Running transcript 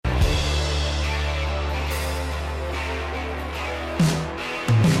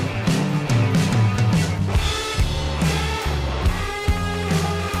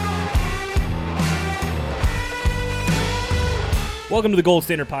Welcome to the Gold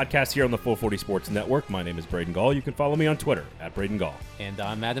Standard Podcast here on the 440 Sports Network. My name is Braden Gall. You can follow me on Twitter at Braden Gall. And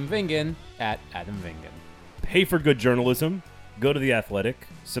I'm Adam Vingan at Adam Vingan. Pay for good journalism. Go to The Athletic.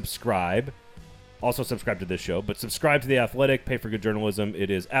 Subscribe. Also subscribe to this show, but subscribe to The Athletic. Pay for good journalism. It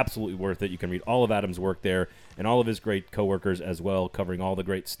is absolutely worth it. You can read all of Adam's work there and all of his great coworkers as well, covering all the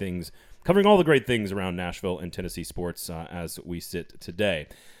great things around Nashville and Tennessee sports as we sit today.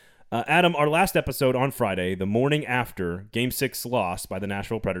 Adam, our last episode on Friday, the morning after Game 6 loss by the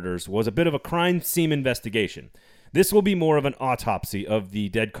Nashville Predators, was a bit of a crime scene investigation. This will be more of an autopsy of the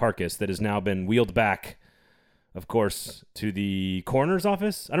dead carcass that has now been wheeled back, of course, to the coroner's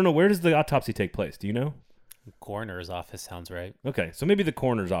office. I don't know, where does the autopsy take place? Do you know? Coroner's office sounds right. Okay, so maybe the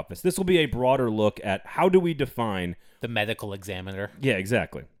coroner's office. This will be a broader look at how do we define... The medical examiner. Yeah,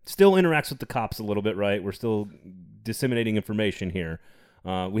 exactly. Still interacts with the cops a little bit, right? We're still disseminating information here.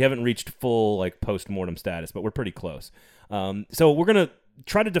 We haven't reached full post-mortem status, but we're pretty close. So we're going to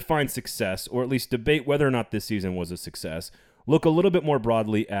try to define success, or at least debate whether or not this season was a success. Look a little bit more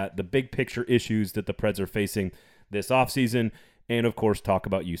broadly at the big picture issues that the Preds are facing this offseason, and of course talk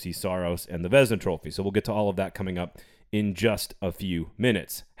about UC Saros and the Vezina Trophy. So we'll get to all of that coming up in just a few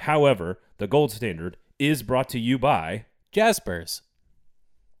minutes. However, the Gold Standard is brought to you by Jaspers.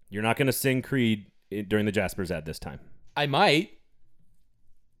 You're not going to sing Creed during the Jaspers ad this time. I might.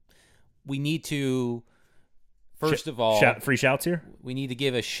 We need to, first of all... free shouts here? We need to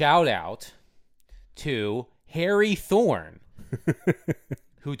give a shout out to Harry Thorne,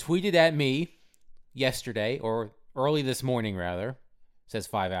 who tweeted at me yesterday, or early this morning rather, says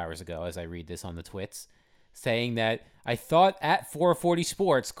 5 hours ago as I read this on the twits, saying that I thought at 440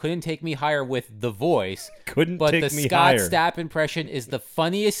 Sports couldn't take me higher with The Voice. But the Scott Stapp impression is the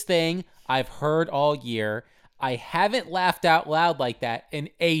funniest thing I've heard all year. I haven't laughed out loud like that in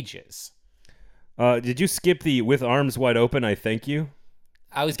ages. Did you skip the with arms wide open, I thank you?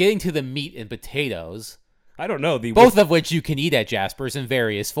 I was getting to the meat and potatoes. I don't know. Both of which you can eat at Jasper's in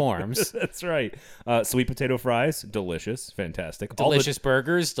various forms. That's right. Sweet potato fries, delicious, fantastic. Delicious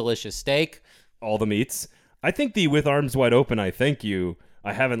burgers, delicious steak. All the meats. I think the with arms wide open, I thank you,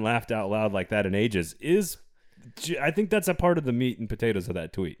 I haven't laughed out loud like that in ages, I think that's a part of the meat and potatoes of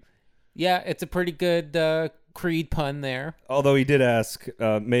that tweet. Yeah, it's a pretty good Creed pun there. Although he did ask,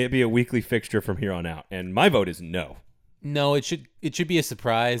 may it be a weekly fixture from here on out? And my vote is no. No, it should be a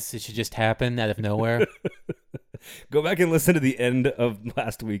surprise. It should just happen out of nowhere. Go back and listen to the end of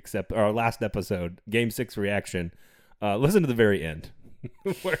last episode, Game 6 reaction. Listen to the very end,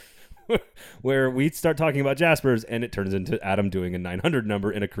 where we start talking about Jaspers, and it turns into Adam doing a 900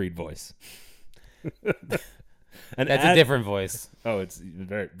 number in a Creed voice. That's a different voice. Oh, it's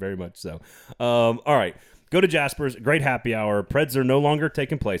very, very much so. All right. Go to Jasper's. Great happy hour. Preds are no longer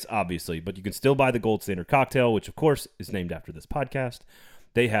taking place, obviously, but you can still buy the Gold Standard cocktail, which, of course, is named after this podcast.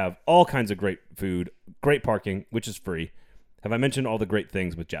 They have all kinds of great food, great parking, which is free. Have I mentioned all the great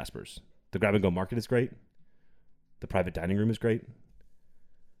things with Jasper's? The grab-and-go market is great. The private dining room is great.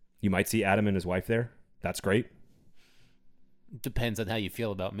 You might see Adam and his wife there. That's great. Depends on how you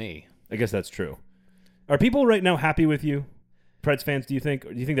feel about me. I guess that's true. Are people right now happy with you, Preds fans, do you think?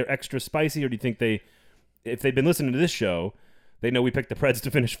 Or do you think they're extra spicy, or do you think if they've been listening to this show, they know we picked the Preds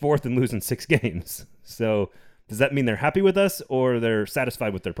to finish fourth and lose in 6 games? So does that mean they're happy with us, or they're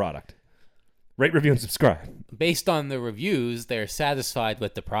satisfied with their product? Rate, review, and subscribe. Based on the reviews, they're satisfied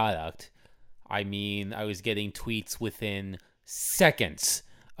with the product. I mean, I was getting tweets within seconds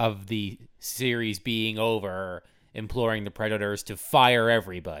of the series being over, imploring the Predators to fire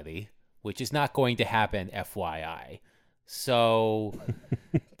everybody, which is not going to happen, FYI. So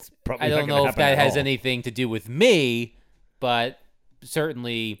I don't know if that has anything to do with me, but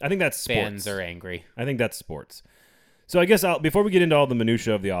certainly I think that's fans sports. Are angry. I think that's sports. So I guess before we get into all the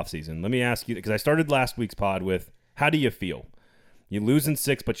minutia of the offseason, let me ask you, because I started last week's pod with, how do you feel? You lose in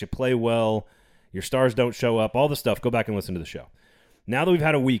 6, but you play well. Your stars don't show up. All the stuff. Go back and listen to the show. Now that we've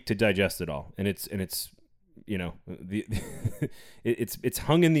had a week to digest it all, and it's you know, it's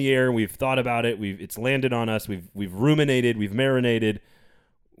hung in the air. We've thought about it. It's landed on us. We've ruminated. We've marinated.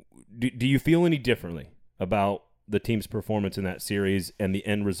 Do you feel any differently about the team's performance in that series and the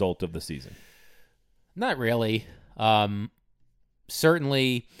end result of the season? Not really.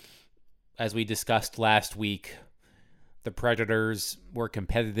 Certainly, as we discussed last week, the Predators were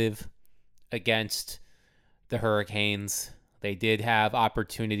competitive against the Hurricanes. They did have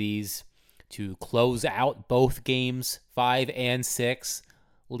opportunities to close out both games, 5 and 6,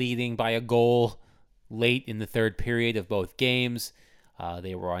 leading by a goal late in the third period of both games.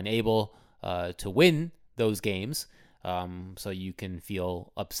 They were unable to win those games, so you can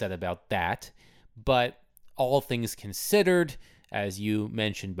feel upset about that. But all things considered, As you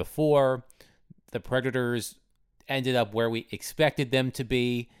mentioned before, the Predators ended up where we expected them to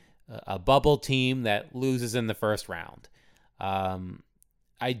be, a bubble team that loses in the first round.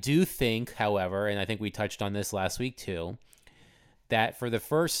 I do think, however, and I think we touched on this last week too, that for the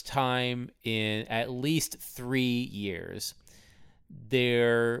first time in at least 3 years,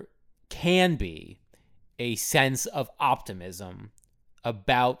 there can be a sense of optimism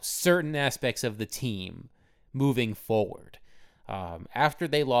about certain aspects of the team moving forward. After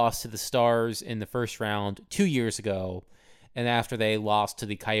they lost to the Stars in the first round 2 years ago, and after they lost to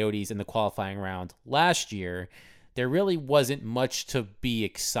the Coyotes in the qualifying round last year, there really wasn't much to be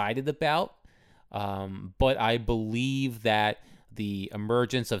excited about. But I believe that the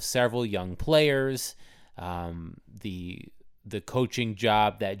emergence of several young players, the coaching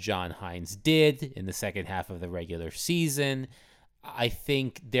job that John Hines did in the second half of the regular season, I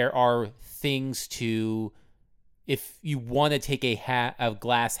think there are things to, if you want to take a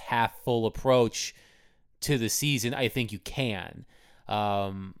glass half full approach to the season, I think you can.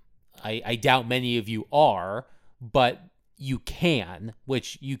 I doubt many of you are, but you can,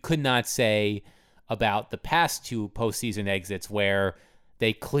 which you could not say about the past 2 postseason exits where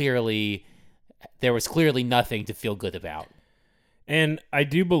there was clearly nothing to feel good about. And I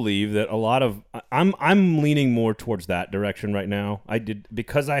do believe that I'm leaning more towards that direction right now.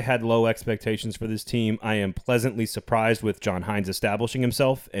 Because I had low expectations for this team. I am pleasantly surprised with John Hines establishing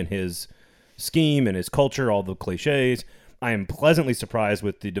himself and his scheme and his culture, all the cliches. I am pleasantly surprised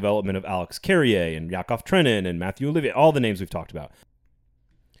with the development of Alex Carrier and Yakov Trenin and Matthew Olivier, all the names we've talked about.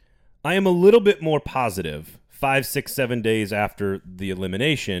 I am a little bit more positive 5, 6, 7 days after the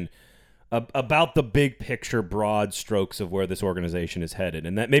elimination about the big picture, broad strokes of where this organization is headed.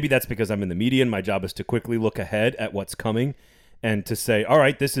 And maybe that's because I'm in the media and my job is to quickly look ahead at what's coming and to say, all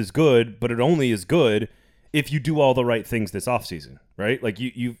right, this is good, but it only is good if you do all the right things this offseason, right? Like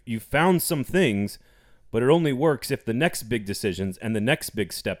you found some things, but it only works if the next big decisions and the next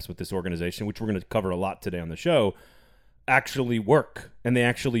big steps with this organization, which we're going to cover a lot today on the show, actually work and they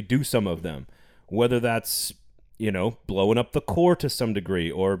actually do some of them. Whether that's, blowing up the core to some degree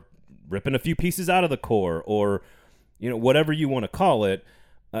or ripping a few pieces out of the core or, whatever you want to call it.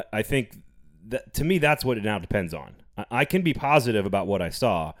 I think that to me, that's what it now depends on. I can be positive about what I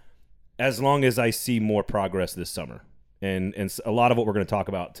saw as long as I see more progress this summer. And a lot of what we're going to talk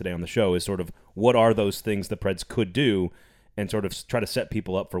about today on the show is sort of what are those things the Preds could do and sort of try to set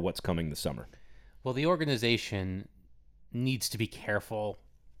people up for what's coming this summer. Well, the organization needs to be careful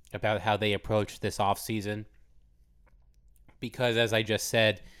about how they approach this offseason because, as I just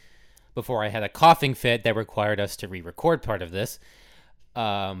said before I had a coughing fit that required us to re-record part of this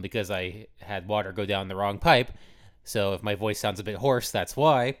because I had water go down the wrong pipe. So if my voice sounds a bit hoarse, that's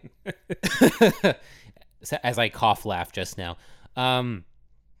why. As I laugh just now.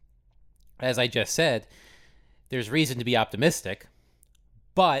 As I just said, there's reason to be optimistic,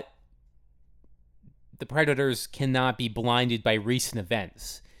 but the Predators cannot be blinded by recent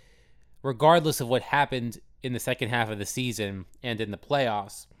events. Regardless of what happened in the second half of the season and in the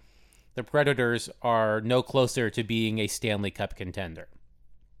playoffs, the Predators are no closer to being a Stanley Cup contender.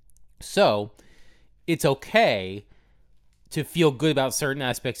 So, it's okay to feel good about certain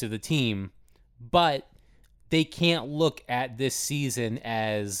aspects of the team, but they can't look at this season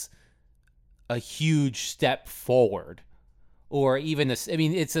as a huge step forward or even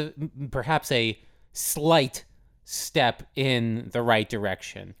it's perhaps a slight step in the right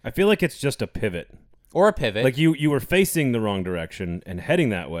direction. I feel like it's just a pivot. Or a pivot. Like you were facing the wrong direction and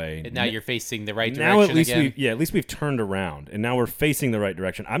heading that way. And now you're facing the right direction now at least again. at least we've turned around and now we're facing the right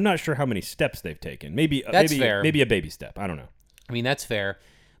direction. I'm not sure how many steps they've taken. Maybe fair. Maybe a baby step. I don't know. I mean, that's fair.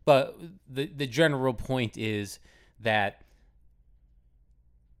 But the general point is that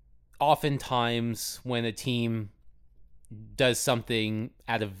oftentimes when a team does something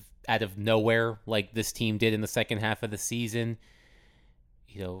out of nowhere, like this team did in the second half of the season,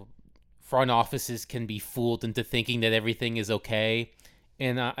 front offices can be fooled into thinking that everything is okay.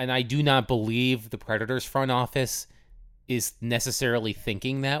 And I do not believe the Predators front office is necessarily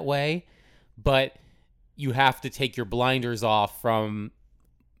thinking that way, but you have to take your blinders off from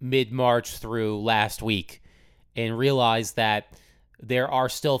mid-March through last week and realize that there are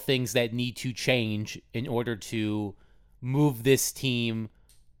still things that need to change in order to move this team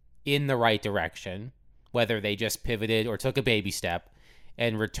in the right direction, whether they just pivoted or took a baby step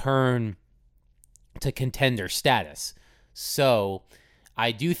and return to contender status. So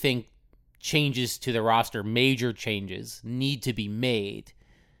I do think changes to the roster, major changes, need to be made,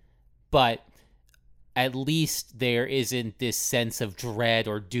 but at least there isn't this sense of dread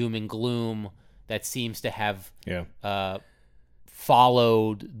or doom and gloom that seems to have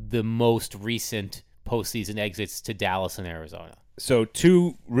followed the most recent postseason exits to Dallas and Arizona. So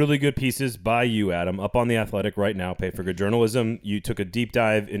 2 really good pieces by you, Adam, up on The Athletic right now, Pay for Good Journalism. You took a deep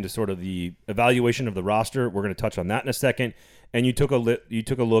dive into sort of the evaluation of the roster. We're going to touch on that in a second. And you took a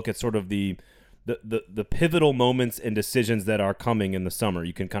look at sort of the pivotal moments and decisions that are coming in the summer.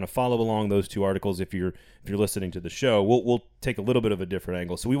 You can kind of follow along those 2 articles if you're listening to the show. We'll take a little bit of a different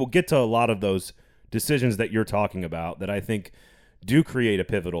angle. So we will get to a lot of those decisions that you're talking about that I think do create a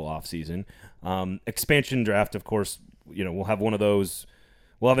pivotal offseason. Expansion draft, of course, we'll have one of those.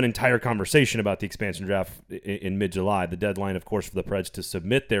 We'll have an entire conversation about the expansion draft in mid-July. The deadline, of course, for the Preds to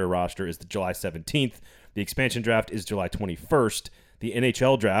submit their roster is the July 17th. The expansion draft is July 21st. The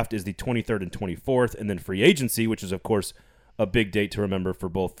NHL draft is the 23rd and 24th. And then free agency, which is, of course, a big date to remember for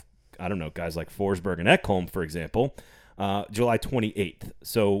both, guys like Forsberg and Ekholm, for example, July 28th.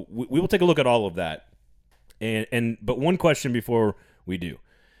 So we will take a look at all of that. But one question before we do,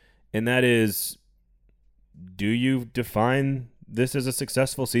 and that is, do you define this as a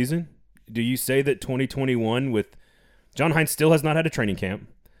successful season? Do you say that 2021 with John Hines still has not had a training camp?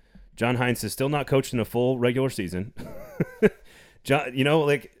 John Hines has still not coached in a full regular season. John,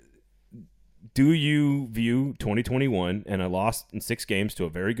 do you view 2021 and a loss in 6 games to a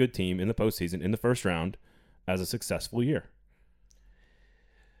very good team in the postseason in the first round as a successful year?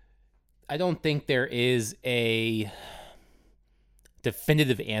 I don't think there is a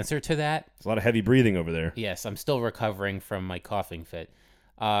definitive answer to that. There's a lot of heavy breathing over there. Yes, I'm still recovering from my coughing fit.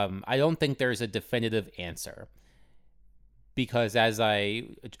 I don't think there's a definitive answer because, as I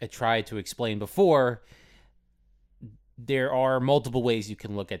tried to explain before, there are multiple ways you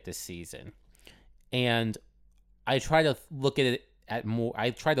can look at this season, and I try to look at it at more. I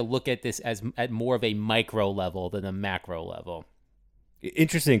try to look at this as at more of a micro level than a macro level.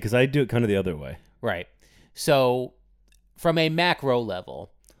 Interesting, because I do it kind of the other way. Right. So, from a macro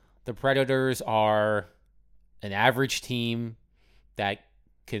level, the Predators are an average team that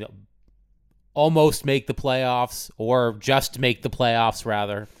could almost make the playoffs, or just make the playoffs,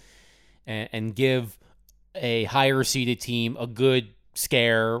 rather, and give a higher seeded team a good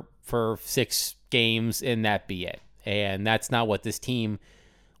scare for 6 games, and that be it. And that's not what this team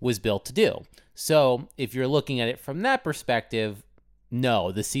was built to do. So, if you're looking at it from that perspective,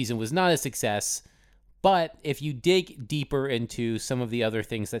 no, the season was not a success. But if you dig deeper into some of the other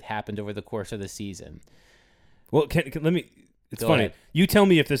things that happened over the course of the season. Well, let me. It's funny. Ahead. You tell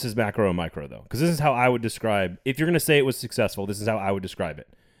me if this is macro or micro, though, because this is how I would describe. If you're going to say it was successful, this is how I would describe it.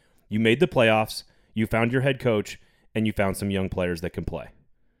 You made the playoffs, you found your head coach, and you found some young players that can play.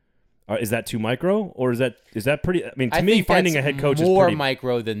 Is that too micro, or is that pretty? I mean, to me, finding a head coach is more pretty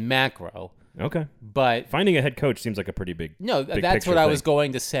micro than macro. Okay. But finding a head coach seems like a pretty big. No, big that's what I thing. was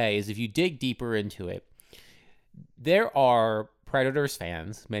going to say, is if you dig deeper into it, there are Predators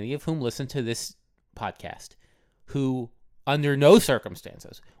fans, many of whom listen to this podcast, who under no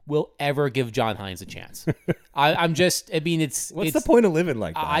circumstances will ever give John Hines a chance. What's the point of living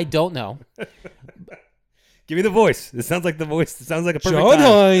like that? I don't know. Give me the voice. It sounds like the voice. It sounds like a perfect John time.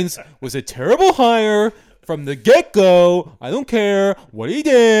 Hines was a terrible hire from the get-go. I don't care what he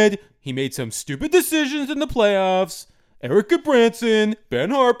did. He made some stupid decisions in the playoffs. Eric Goodbranson,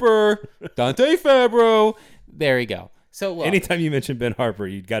 Ben Harper, Dante Fabro. There you go. So look, anytime you mention Ben Harper,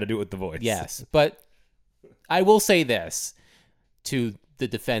 you got to do it with the voice. yes, but I will say this to the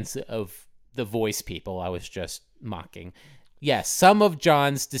defense of the voice people I was just mocking. Yes, some of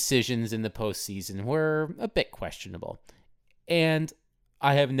John's decisions in the postseason were a bit questionable. And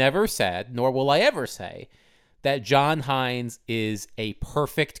I have never said, nor will I ever say, that John Hines is a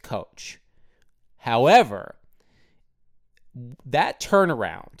perfect coach. However, that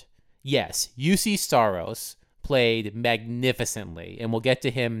turnaround, yes, UC Saros played magnificently, and we'll get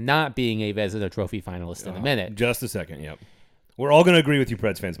to him not being a Vezina Trophy finalist in a minute. Just a second, yep. We're all going to agree with you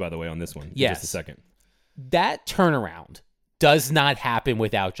Preds fans, by the way, on this one. Yes. In just a second. That turnaround does not happen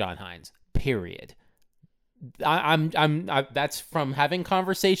without John Hines, period. That's from having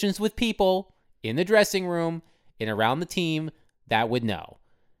conversations with people in the dressing room and around the team that would know.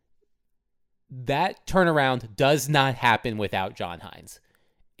 That turnaround does not happen without John Hines.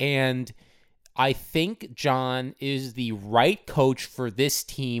 And I think John is the right coach for this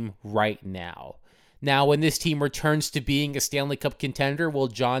team right now. Now, when this team returns to being a Stanley Cup contender, will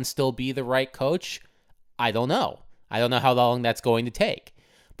John still be the right coach? I don't know. I don't know how long that's going to take.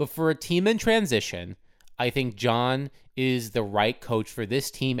 But for a team in transition, I think John is the right coach for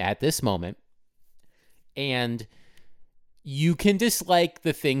this team at this moment. And you can dislike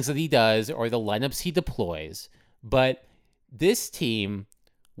the things that he does or the lineups he deploys, but this team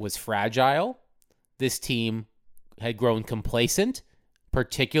was fragile. This team had grown complacent,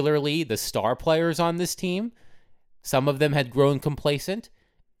 particularly the star players on this team. Some of them had grown complacent,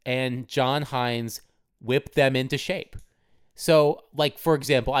 and John Hines whipped them into shape. So, like, for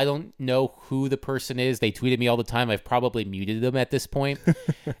example, I don't know who the person is. They tweeted me all the time. I've probably muted them at this point.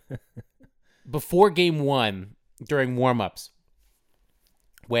 Before game 1, during warm-ups,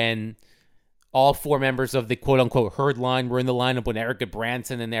 when all 4 members of the quote-unquote herd line were in the lineup, when Erica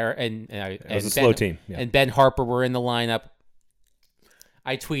Branson and it was a slow team. Yeah. And Ben Harper were in the lineup,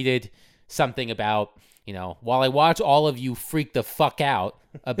 I tweeted something about, while I watch all of you freak the fuck out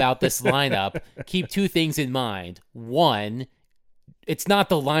about this lineup, keep 2 things in mind. 1, it's not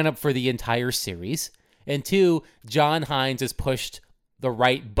the lineup for the entire series. And 2, John Hines has pushed the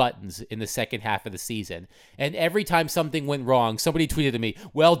right buttons in the second half of the season. And every time something went wrong, somebody tweeted to me,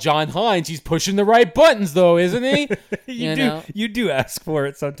 well, John Hines, he's pushing the right buttons, though, isn't he? You do ask for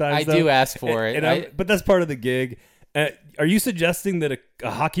it sometimes, I do ask for it. But that's part of the gig. Are you suggesting that a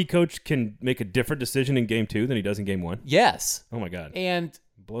hockey coach can make a different decision in game 2 than he does in game 1? Yes. Oh, my God. And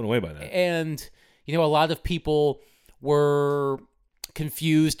blown away by that. And, a lot of people were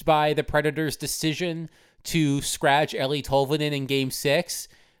confused by the Predators' decision to scratch Ellie Tolvanen in game 6,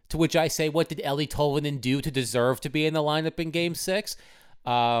 to which I say, what did Ellie Tolvanen do to deserve to be in the lineup in game 6?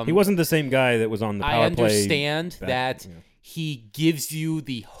 He wasn't the same guy that was on the power play. I understand that he gives you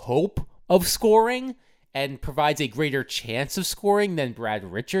the hope of scoring and provides a greater chance of scoring than Brad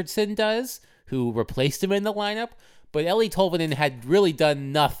Richardson does, who replaced him in the lineup. But Ellie Tolvanen had really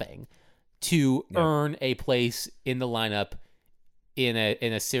done nothing to earn a place in the lineup in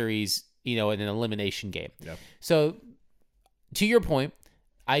a series, in an elimination game. Yep. So, to your point,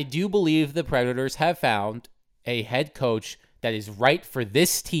 I do believe the Predators have found a head coach that is right for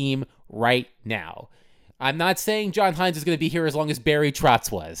this team right now. I'm not saying John Hines is going to be here as long as Barry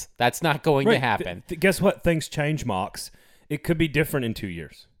Trotz was. That's not going to happen. Guess what? Things change, Mox. It could be different in 2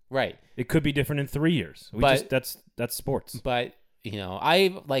 years. Right. It could be different in 3 years. That's sports. But,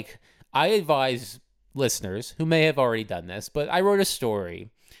 I advise listeners who may have already done this, but I wrote a story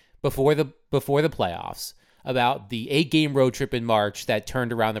before the playoffs about the 8-game road trip in March that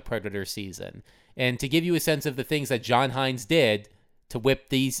turned around the Predator season. And to give you a sense of the things that John Hines did to whip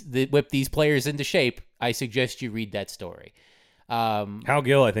these players into shape, I suggest you read that story. Hal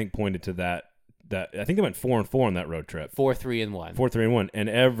Gill, I think, pointed to that. I think they went 4-4 on that road trip. 4-3-1. 4-3-1, and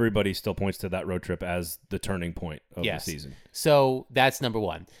everybody still points to that road trip as the turning point of the season. So that's number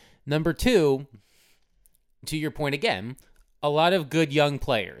 1. Number 2, to your point again, a lot of good young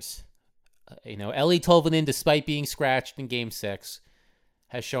players. Ellie Tolvanen, despite being scratched in Game 6,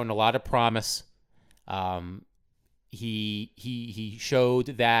 has shown a lot of promise. He showed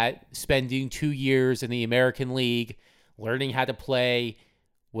that spending 2 years in the American League, learning how to play,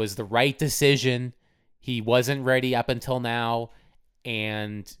 was the right decision. He wasn't ready up until now,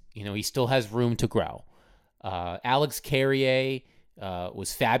 and he still has room to grow. Alex Carrier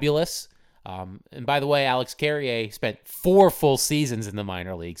was fabulous. And by the way, Alex Carrier spent 4 full seasons in the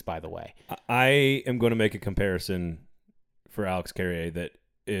minor leagues, by the way. I am going to make a comparison for Alex Carrier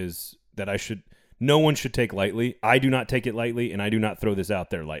no one should take lightly. I do not take it lightly, and I do not throw this out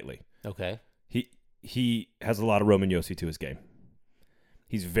there lightly. Okay. He has a lot of Roman Josi to his game.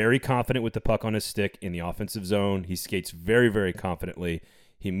 He's very confident with the puck on his stick in the offensive zone. He skates very, very confidently.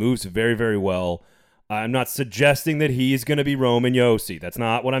 He moves very, very well. I'm not suggesting that he's going to be Roman Josi. That's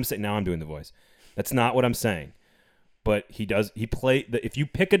not what I'm saying. Now I'm doing the voice. That's not what I'm saying. But if you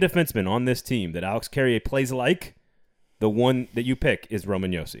pick a defenseman on this team that Alex Carrier plays like, the one that you pick is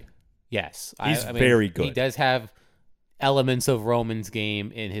Roman Josi. Yes. He's very good. He does have elements of Roman's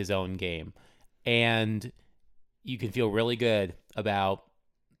game in his own game. And you can feel really good about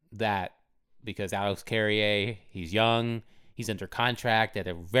that because Alex Carrier, he's young, he's under contract at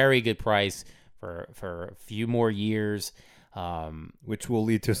a very good price for a few more years. Which will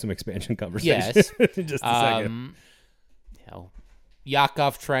lead to some expansion conversation. Yes. In just a second.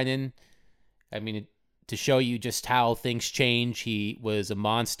 Yakov Trenin, to show you just how things change, he was a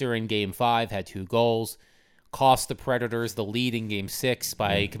monster in Game 5, had 2 goals, cost the Predators the lead in Game 6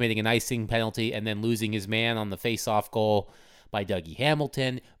 by committing an icing penalty and then losing his man on the face-off goal by Dougie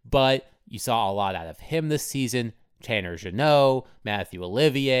Hamilton. But you saw a lot out of him this season. Tanner Jeannot, Matthew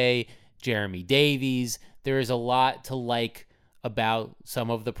Olivier, Jeremy Davies. There is a lot to like about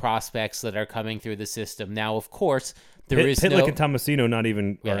some of the prospects that are coming through the system. Now, of course, Pitlick and Tomasino not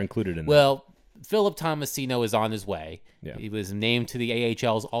even are included in that. Well, Philip Tomasino is on his way. Yeah. He was named to the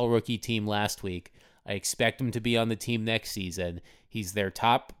AHL's all-rookie team last week. I expect him to be on the team next season. He's their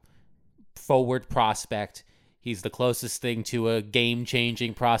top forward prospect. He's the closest thing to a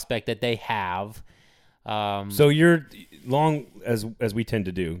game-changing prospect that they have. So you're long, as we tend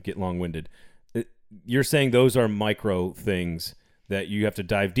to do, get long-winded. You're saying those are micro things that you have to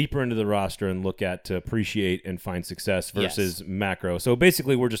dive deeper into the roster and look at to appreciate and find success versus macro. So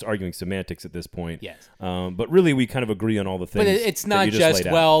basically, we're just arguing semantics at this point. Yes. But really, we kind of agree on all the things. But it's not just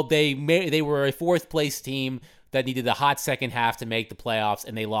they were a fourth place team that needed a hot second half to make the playoffs,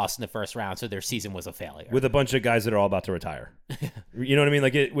 and they lost in the first round, so their season was a failure. With a bunch of guys that are all about to retire. You know what I mean?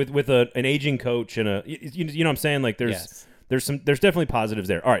 Like with an aging coach and you know what I'm saying? Like there's definitely positives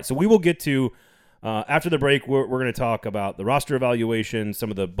there. All right, so we will get to after the break. We're going to talk about the roster evaluation, some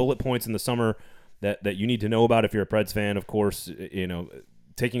of the bullet points in the summer that you need to know about if you're a Preds fan. Of course, you know,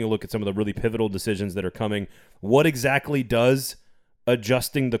 taking a look at some of the really pivotal decisions that are coming. What exactly does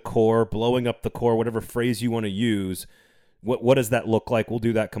adjusting the core, blowing up the core, whatever phrase you want to use, what does that look like? We'll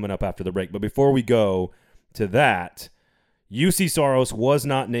do that coming up after the break. But before we go to that, Juuse Saros was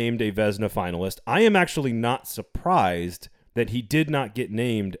not named a Vezina finalist. I am actually not surprised that he did not get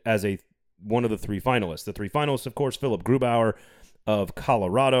named as one of the three finalists. The three finalists, of course, Philip Grubauer of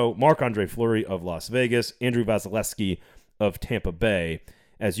Colorado, Marc-Andre Fleury of Las Vegas, Andrew Vasilevsky of Tampa Bay.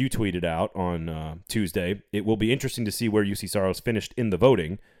 As you tweeted out on Tuesday, it will be interesting to see where Juuse Saros finished in the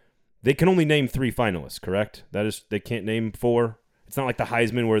voting. They can only name three finalists, correct? That is, they can't name four. It's not like the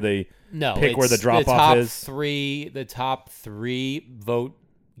Heisman where they pick where the drop-off is. The top three vote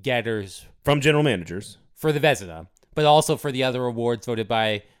getters from general managers for the Vezina, but also for the other awards voted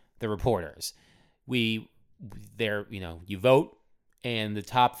by the reporters. You vote, and the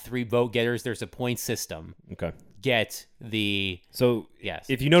top three vote getters, there's a point system. Okay. Get the yes.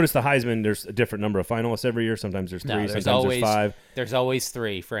 If you notice the Heisman, there's a different number of finalists every year. Sometimes there's three, sometimes there's five. There's always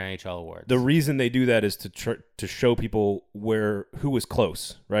three for NHL awards. The reason they do that is to show people who was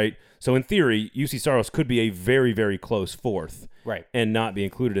close, right? So in theory, Juuse Saros could be a very, very close fourth, right, and not be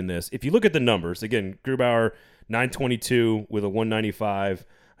included in this. If you look at the numbers, again, Grubauer 922 with a 195.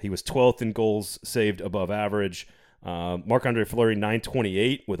 He was 12th in goals saved above average. Marc-Andre Fleury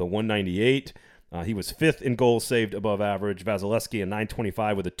 928 with a 198. He was 5th in goals saved above average. Vasilevsky a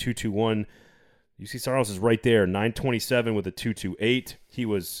 925 with a 221. Juuse Saros is right there, 927 with a 228. He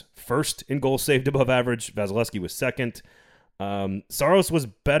was 1st in goals saved above average. Vasilevsky was 2nd. Saros was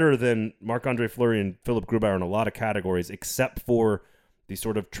better than Marc-Andre Fleury and Philip Grubauer in a lot of categories, except for the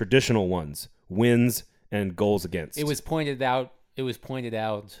sort of traditional ones, wins and goals against. It was pointed out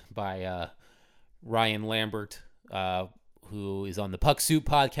by Ryan Lambert, who is on the Puck Soup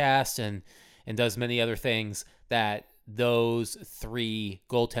podcast and does many other things, that those three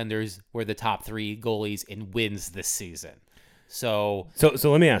goaltenders were the top three goalies in wins this season. So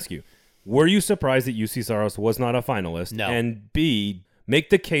let me ask you, were you surprised that Juuse Saros was not a finalist? No. And B, make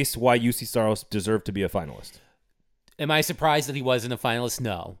the case why Juuse Saros deserved to be a finalist. Am I surprised that he wasn't a finalist?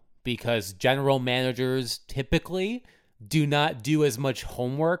 No, because general managers typically do not do as much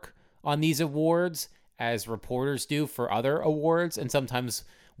homework on these awards as reporters do for other awards, and sometimes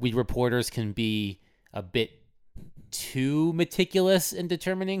we reporters can be a bit too meticulous in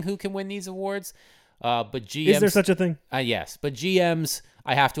determining who can win these awards. But GMs... Is there such a thing? Yes. But GMs,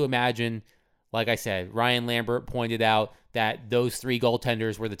 I have to imagine, like I said, Ryan Lambert pointed out that those three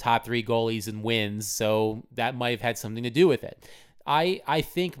goaltenders were the top three goalies in wins, so that might have had something to do with it. I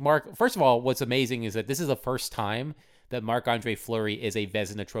think first of all, what's amazing is that this is the first time that Marc-Andre Fleury is a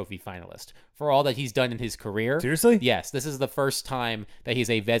Vezina Trophy finalist. For all that he's done in his career. Seriously? Yes, this is the first time that he's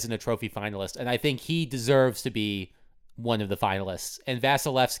a Vezina Trophy finalist, and I think he deserves to be one of the finalists. And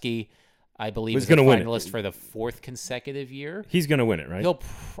Vasilevsky, I believe, is a finalist for the fourth consecutive year. He's going to win it, right?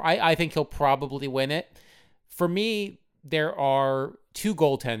 I think he'll probably win it. For me, there are two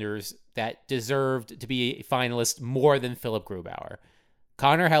goaltenders that deserved to be a finalist more than Philip Grubauer.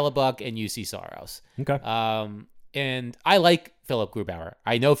 Connor Hellebuyck and Juuse Saros. Okay. And I like Philip Grubauer.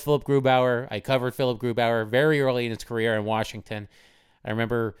 I know Philip Grubauer. I covered Philip Grubauer very early in his career in Washington. I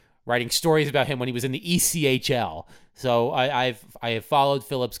remember writing stories about him when he was in the ECHL. So I have followed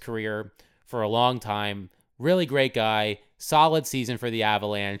Philip's career for a long time. Really great guy. Solid season for the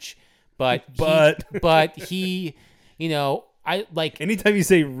Avalanche. But he, I like. Anytime you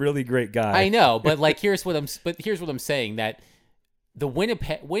say really great guy, I know. But here's what I'm saying, that the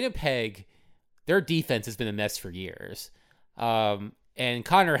Winnipeg. Their defense has been a mess for years. And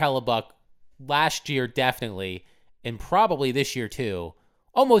Connor Hellebuyck last year definitely, and probably this year too,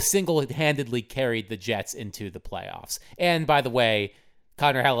 almost single-handedly carried the Jets into the playoffs. And by the way,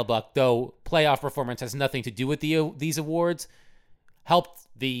 Connor Hellebuyck, though playoff performance has nothing to do with these awards, helped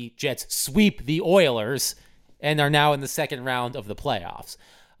the Jets sweep the Oilers and are now in the second round of the playoffs.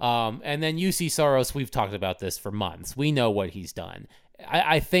 And then Juuse Saros, we've talked about this for months. We know what he's done.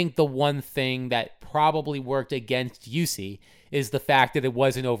 I think the one thing that probably worked against UC is the fact that it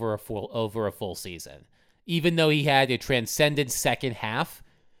wasn't over a full season. Even though he had a transcendent second half,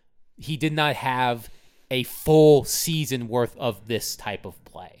 he did not have a full season worth of this type of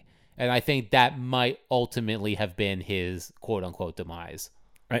play. And I think that might ultimately have been his quote-unquote demise.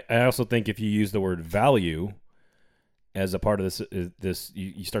 I also think if you use the word value as a part of this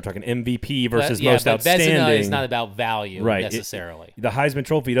you start talking MVP versus most outstanding. Vezina is not about value necessarily. The Heisman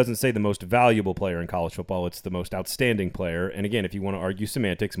Trophy doesn't say the most valuable player in college football. It's the most outstanding player. And again, if you want to argue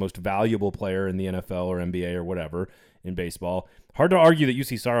semantics, most valuable player in the NFL or NBA or whatever in baseball, hard to argue that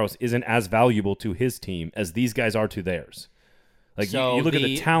UC Saros isn't as valuable to his team as these guys are to theirs. Like, so you look at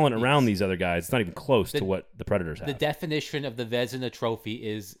the talent around these other guys, it's not even close to what the Predators have. The definition of the Vezina Trophy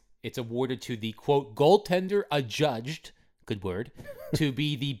is it's awarded to the, quote, goaltender adjudged, good word, to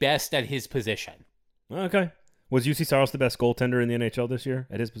be the best at his position. Okay. Was UC Saros the best goaltender in the NHL this year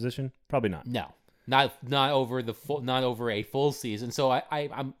at his position? Probably not. No. Not over a full season. So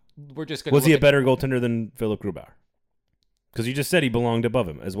we're just going to Was he a better goaltender than Philip Grubauer? Because you just said he belonged above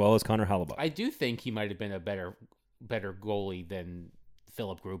him, as well as Connor Hellebuyck. I do think he might have been a better goalie than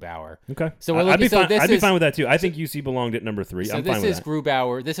Philip Grubauer. Okay. So I'd be fine with that too. I think UC belonged at number 3. So I'm fine with that. This is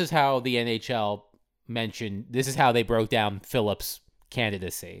Grubauer. This is how the NHL mentioned. This is how they broke down Philip's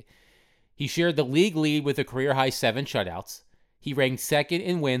candidacy. He shared the league lead with a career-high 7 shutouts. He ranked second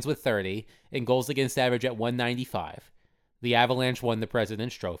in wins with 30 and goals against average at 195. The Avalanche won the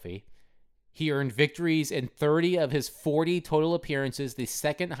President's Trophy. He earned victories in 30 of his 40 total appearances, the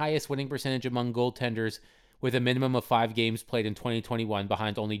second highest winning percentage among goaltenders with a minimum of 5 games played in 2021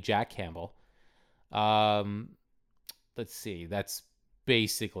 behind only Jack Campbell. Let's see. That's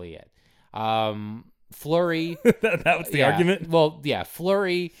basically it. Fleury. that was the argument? Well, yeah.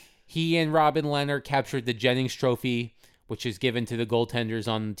 Fleury, he and Robin Leonard captured the Jennings Trophy, which is given to the goaltenders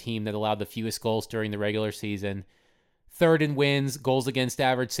on the team that allowed the fewest goals during the regular season. Third in wins, goals against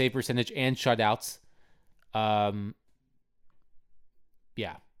average, save percentage, and shutouts. Yeah.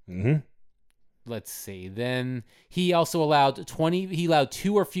 Mm-hmm. Let's see. Then he also allowed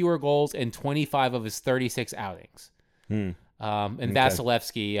 2 or fewer goals in 25 of his 36 outings. And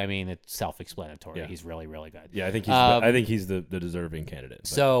Vasilevsky, I mean, it's self-explanatory. Yeah. He's really, really good. Yeah, I think he's the deserving candidate. But.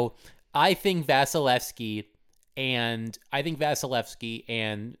 So I think Vasilevsky and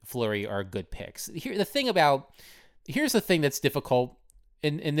Fleury are good picks. Here's the thing that's difficult,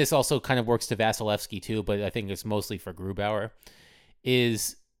 and this also kind of works to Vasilevsky too, but I think it's mostly for Grubauer,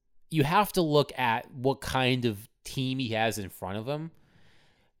 is you have to look at what kind of team he has in front of him.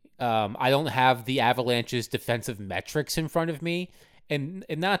 I don't have the Avalanche's defensive metrics in front of me, and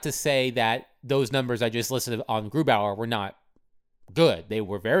not to say that those numbers I just listed on Grubauer were not good. They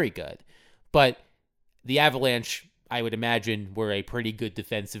were very good. But the Avalanche, I would imagine, were a pretty good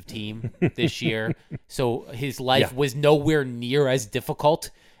defensive team this year. So his life was nowhere near as difficult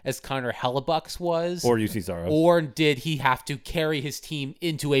as Connor Hellebuck's was. Or UC Saros. Or did he have to carry his team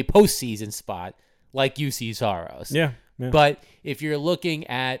into a postseason spot like UC Saros? Yeah. But if you're looking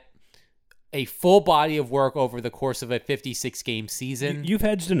at a full body of work over the course of a 56-game season... You've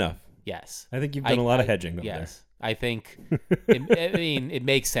hedged enough. Yes. I think you've done a lot of hedging over there. I think, it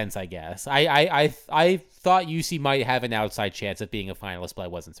makes sense, I guess. I thought UC might have an outside chance of being a finalist, but I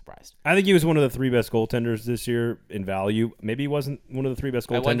wasn't surprised. I think he was one of the 3 best goaltenders this year in value. Maybe he wasn't one of the 3 best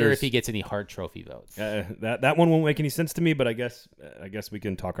goaltenders. I wonder if he gets any Hart Trophy votes. That one won't make any sense to me, but I guess we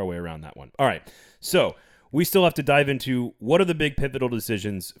can talk our way around that one. All right, so we still have to dive into what are the big pivotal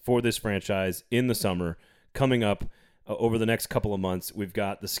decisions for this franchise in the summer coming up. Over the next couple of months. We've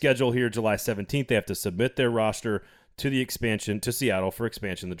got the schedule here, July 17th. They have to submit their roster to Seattle for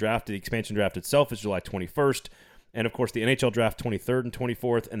expansion. The expansion draft itself is July 21st. And, of course, the NHL draft 23rd and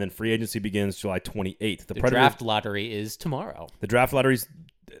 24th. And then free agency begins July 28th. The draft lottery is tomorrow. The draft lottery is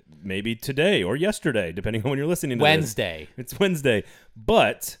maybe today or yesterday, depending on when you're listening to Wednesday. It's Wednesday.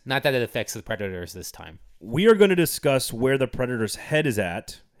 But not that it affects the Predators this time. We are going to discuss where the Predators' heads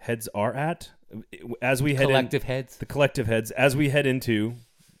are at. As we head the collective heads, as we head into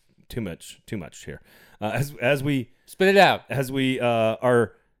too much here. As we spit it out, as we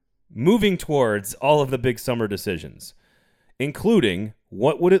are moving towards all of the big summer decisions, including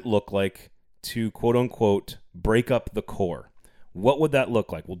what would it look like to quote unquote break up the core? What would that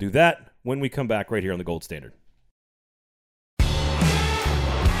look like? We'll do that when we come back right here on the Gold Standard.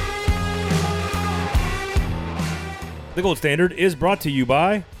 The Gold Standard is brought to you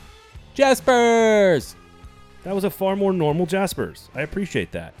by Jaspers. That was a far more normal Jaspers. I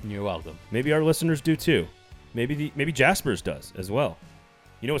appreciate that. You're welcome. Maybe our listeners do too. Maybe Jaspers does as well.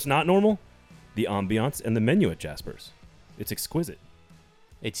 You know what's not normal? The ambiance and the menu at Jaspers. It's exquisite.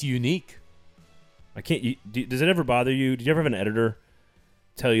 It's unique. I can't. Does it ever bother you? Did you ever have an editor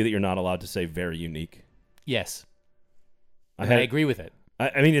tell you that you're not allowed to say very unique? Yes. I agree with it.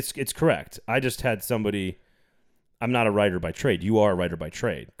 I mean, it's correct. I just had somebody. I'm not a writer by trade. You are a writer by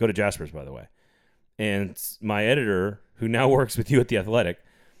trade. Go to Jaspers, by the way. And my editor, who now works with you at The Athletic,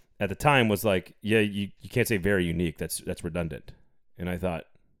 at the time was like, yeah, you can't say very unique. That's redundant. And I thought,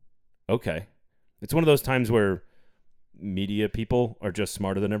 okay. It's one of those times where media people are just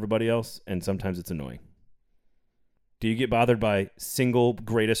smarter than everybody else, and sometimes it's annoying. Do you get bothered by single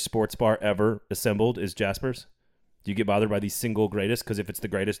greatest sports bar ever assembled is Jaspers? Do you get bothered by the single greatest? Because if it's the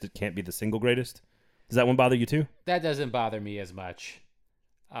greatest, it can't be the single greatest. Does that one bother you too? That doesn't bother me as much.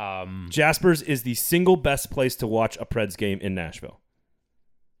 Jaspers is the single best place to watch a Preds game in Nashville.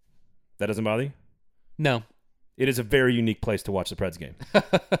 That doesn't bother you? No. It is a very unique place to watch the Preds game.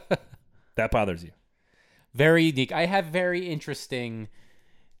 That bothers you. Very unique. I have very interesting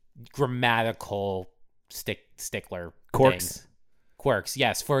grammatical stickler Quirks? things. Quirks,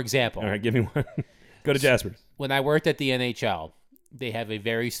 yes. For example. All right, give me one. Go to Jaspers. When I worked at the NHL, they have a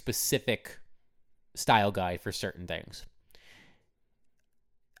very specific style guide for certain things.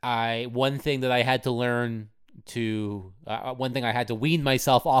 One thing I had to wean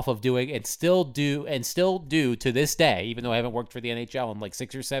myself off of doing and still do to this day, even though I haven't worked for the NHL in like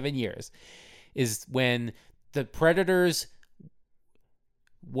 6 or 7 years, is when the Predators.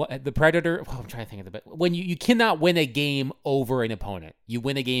 I'm trying to think of the bit. When you cannot win a game over an opponent, you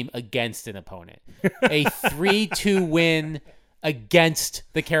win a game against an opponent. A 3-2 win against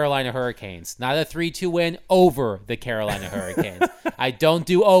the Carolina Hurricanes, not a 3-2 win over the Carolina Hurricanes. I don't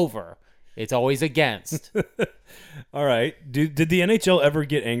do over. It's always against. All right. Did the NHL ever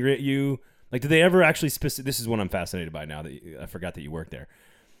get angry at you? Like, did they ever actually this is what I'm fascinated by now that I forgot that you worked there.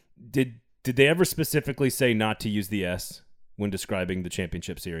 Did they ever specifically say not to use the S when describing the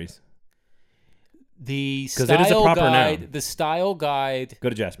championship series? The 'Cause it is a style proper guide. noun. The style guide. Go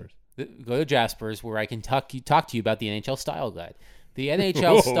to Jaspers. Go to Jaspers, where I can talk to you about the NHL style guide. The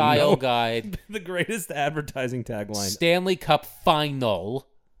NHL style guide. The greatest advertising tagline. Stanley Cup final,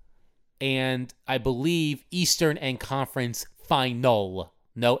 and I believe Eastern and Conference final.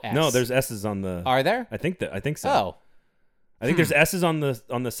 No S. No, there's S's on the. Are there? I think so. Oh. I think there's S's on the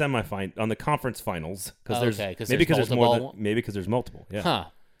semifinal on the conference finals because there's multiple. Yeah. Huh.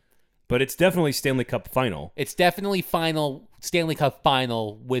 But it's definitely Stanley Cup final. It's definitely Stanley Cup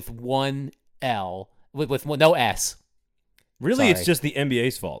final with one L with no S. Really, Sorry. it's just the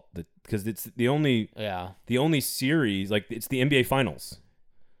NBA's fault because it's the only series, like it's the NBA finals.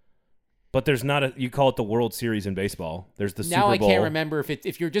 But there's not you call it the World Series in baseball. There's the Super Bowl. Now I can't remember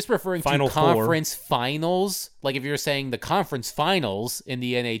if you're just referring Final to conference finals, like if you're saying the conference finals in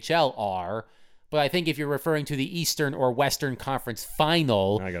the NHL are, but I think if you're referring to the Eastern or Western Conference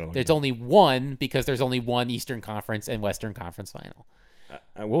final, there's only one because there's only one Eastern Conference and Western Conference final.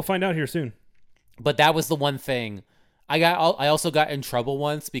 We'll find out here soon. But that was the one thing. I also got in trouble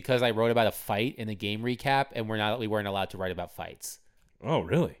once because I wrote about a fight in a game recap, and we weren't allowed to write about fights. Oh,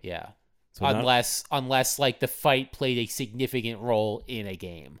 really? Yeah. So unless like the fight played a significant role in a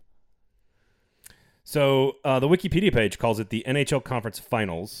game. So the Wikipedia page calls it the NHL Conference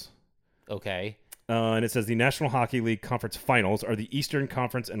Finals. Okay. And it says the National Hockey League Conference Finals are the Eastern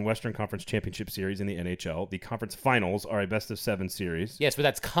Conference and Western Conference Championship Series in the NHL. The Conference Finals are a best-of-7 series. Yes, but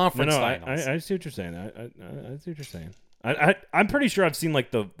that's conference finals. I see what you're saying. I see what you're saying. I'm pretty sure I've seen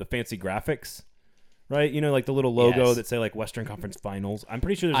like the fancy graphics, right? You know, like the little logo that say like Western Conference Finals. I'm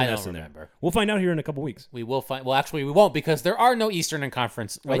pretty sure there's an S in there. We'll find out here in a couple weeks. We will find. Well, actually, we won't because there are no Eastern and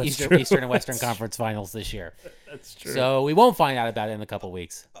Conference, Eastern and Western Conference Finals this year. That's true. So we won't find out about it in a couple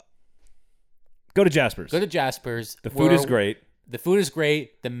weeks. Go to Jaspers. Go to Jaspers. The food is great. The food is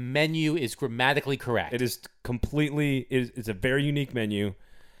great. The menu is grammatically correct. It is completely. It's a very unique menu,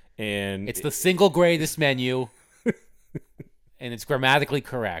 and it's the single greatest menu. And it's grammatically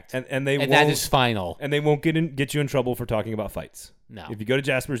correct. And that is final. And they won't get you in trouble for talking about fights. No. If you go to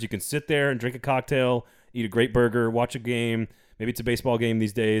Jaspers, you can sit there and drink a cocktail, eat a great burger, watch a game. Maybe it's a baseball game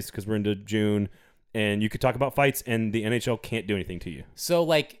these days because we're into June. And you could talk about fights, and the NHL can't do anything to you. So,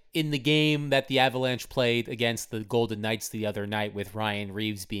 like, in the game that the Avalanche played against the Golden Knights the other night with Ryan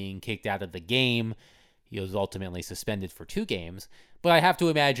Reeves being kicked out of the game, he was ultimately suspended for 2 games. But I have to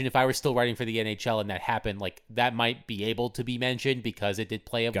imagine if I were still writing for the NHL and that happened, like, that might be able to be mentioned because it did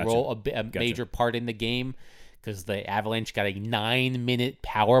play a major part in the game because the Avalanche got a 9-minute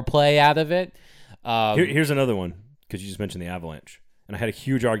power play out of it. Here's another one because you just mentioned the Avalanche. And I had a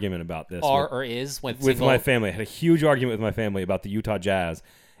huge argument about this with my family. I had a huge argument with my family about the Utah Jazz.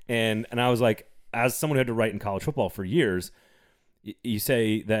 And I was like, as someone who had to write in college football for years, you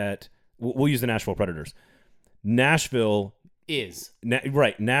say that we'll use the Nashville Predators. Nashville Is.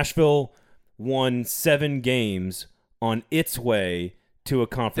 right. Nashville won 7 games on its way to a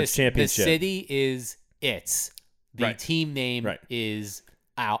conference championship. The city is its. The Right. team name Right. is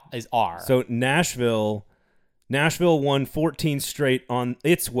our. So Nashville won 14 straight on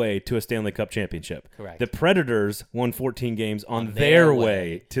its way to a Stanley Cup championship. Correct. The Predators won 14 games on their their way.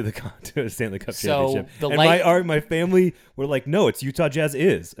 way to a Stanley Cup So championship. the And my family were like, "No, it's Utah Jazz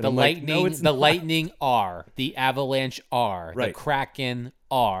is." And the I'm like, "No, it's not." Lightning are. The Avalanche are. Right. The Kraken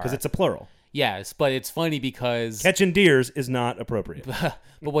are. Because it's a plural. Yes, but it's funny because Catching deers is not appropriate. but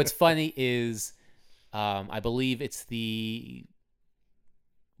what's funny is I believe it's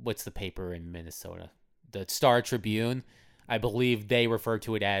what's the paper in Minnesota? The Star Tribune. I believe they refer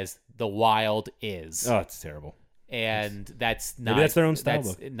to it as the Wild is. Oh, it's terrible. And that's not Maybe that's their own style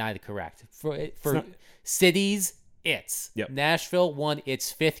that's book. not correct. For not- cities, it's. Yep. Nashville won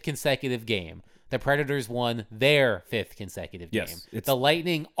its 5th consecutive game. The Predators won their 5th consecutive Yes, game. it's- The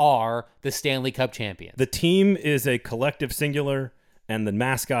Lightning are the Stanley Cup champions. The team is a collective singular, and the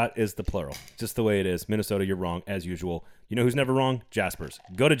mascot is the plural. Just the way it is. Minnesota, you're wrong, as usual. You know who's never wrong? Jaspers.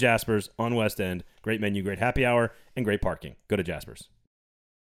 Go to Jaspers on West End. Great menu, great happy hour, and great parking. Go to Jaspers.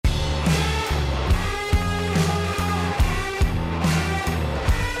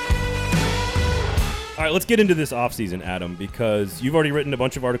 All right, let's get into this offseason, Adam, because you've already written a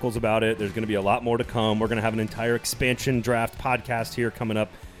bunch of articles about it. There's going to be a lot more to come. We're going to have an entire expansion draft podcast here coming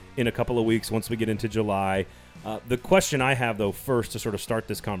up in a couple of weeks once we get into July. The question I have, though, first to sort of start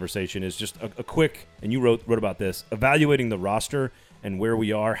this conversation is just a quick, and you wrote about this, evaluating the roster and where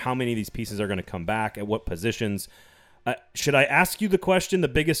we are, how many of these pieces are going to come back, at what positions. Should I ask you the question, the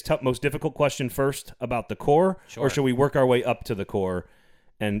biggest, most difficult question first about the core, Sure. or should we work our way up to the core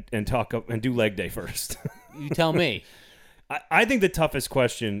and talk up and do leg day first? You tell me. I think the toughest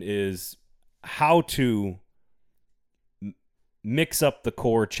question is how to mix up the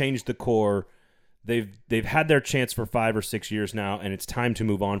core, change the core. They've had their chance for 5 or 6 years now, and it's time to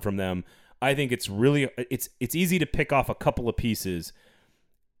move on from them. I think it's really it's easy to pick off a couple of pieces.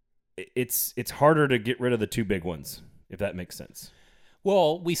 It's harder to get rid of the 2 big ones, if that makes sense.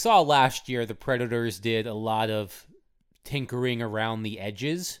 Well, we saw last year the Predators did a lot of tinkering around the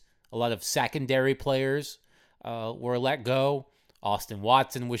edges. A lot of secondary players were let go. Austin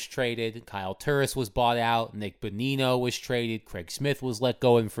Watson was traded. Kyle Turris was bought out. Nick Bonino was traded. Craig Smith was let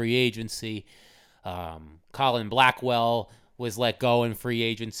go in free agency. Colin Blackwell was let go in free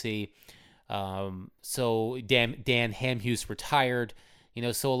agency. So Dan Hamhuis retired.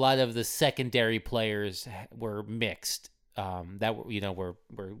 So a lot of the secondary players were mixed. That were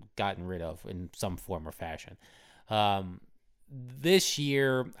gotten rid of in some form or fashion. This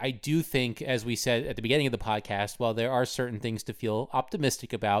year, I do think, as we said at the beginning of the podcast, while there are certain things to feel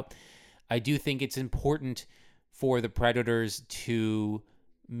optimistic about, I do think it's important for the Predators to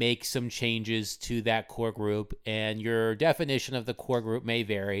make some changes to that core group. And your definition of the core group may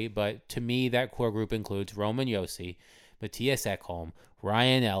vary, but to me, that core group includes Roman Josi, Matthias Ekholm,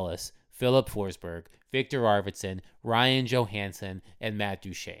 Ryan Ellis, Philip Forsberg, Victor Arvidsson, Ryan Johansson, and Matt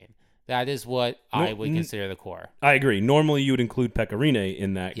Duchene. That is what I would consider the core. I agree. Normally, you would include Pekka Rinne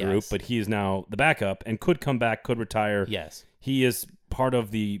in that group, Yes. but he is now the backup and could come back, could retire. Yes. He is part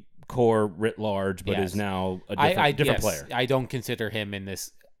of the core writ large, but Yes. is now a different player. I don't consider him in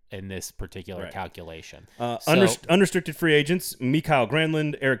this particular Right. calculation. Unrestricted free agents: Mikael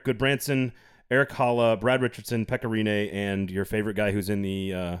Granlund, Eric Goodbranson, Eric Halla, Brad Richardson, Pekka Rinne, and your favorite guy who's in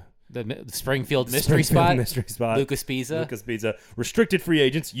the the Springfield mystery spot, Lucas Pisa. Restricted free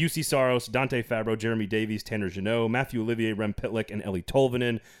agents: UC Saros, Dante Fabro, Jeremy Davies, Tanner Jeannot, Matthew Olivier, Rem Pitlick, and Ellie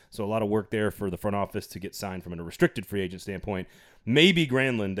Tolvanen. So a lot of work there for the front office to get signed from a restricted free agent standpoint. Maybe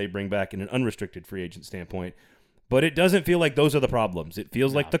Granlund they bring back in an unrestricted free agent standpoint. But it doesn't feel like those are the problems. It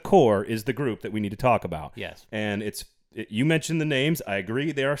feels like the core is the group that we need to talk about. Yes. And you mentioned the names. I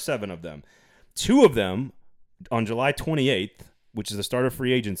agree. There are 7 of them. 2 of them on July 28th, which is the start of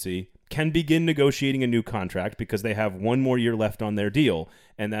free agency, can begin negotiating a new contract because they have 1 more year left on their deal.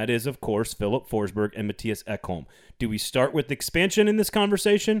 And that is, of course, Philip Forsberg and Matthias Ekholm. Do we start with expansion in this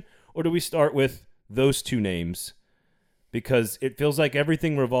conversation, or do we start with those 2 names? Because it feels like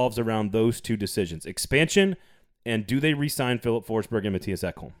everything revolves around those 2 decisions. Expansion, and do they re-sign Philip Forsberg and Matthias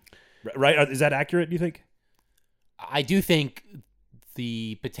Ekholm? Right? Is that accurate, do you think? I do think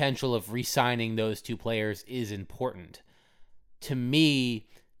the potential of re-signing those 2 players is important. To me,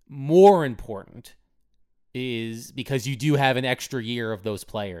 more important is, because you do have an extra year of those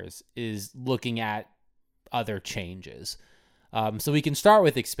players, is looking at other changes. So we can start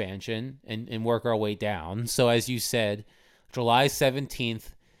with expansion and work our way down. So as you said, July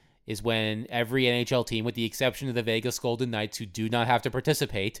 17th is when every NHL team, with the exception of the Vegas Golden Knights, who do not have to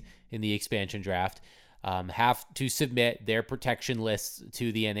participate in the expansion draft, have to submit their protection lists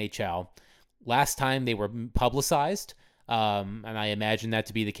to the NHL. Last time they were publicized, and I imagine that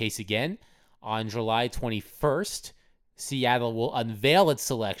to be the case again. On July 21st, Seattle will unveil its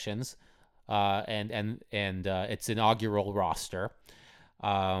selections and its inaugural roster.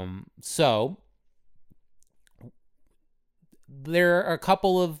 So there are a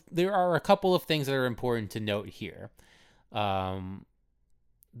couple of things that are important to note here.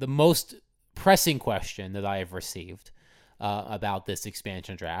 The most pressing question that I have received about this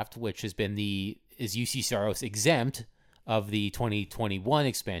expansion draft, which has been is UC Saros exempt of the 2021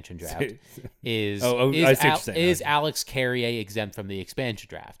 expansion draft, is Alex Carrier exempt from the expansion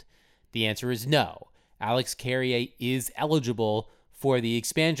draft? The answer is no. Alex Carrier is eligible for the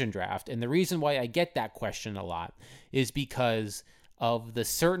expansion draft. And the reason why I get that question a lot is because of the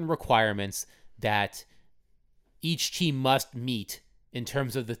certain requirements that each team must meet in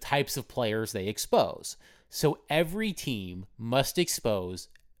terms of the types of players they expose. So every team must expose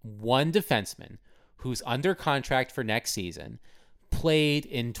one defenseman who's under contract for next season, played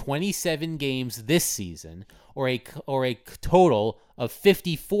in 27 games this season, or a total of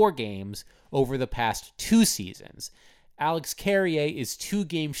 54 games over the past 2 seasons. Alex Carrier is 2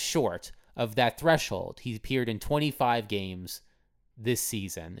 games short of that threshold. He appeared in 25 games this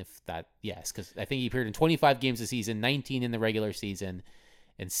season, because I think he appeared in 25 games this season, 19 in the regular season,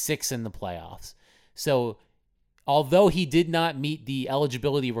 and 6 in the playoffs. So although he did not meet the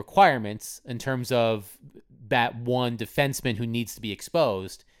eligibility requirements in terms of that one defenseman who needs to be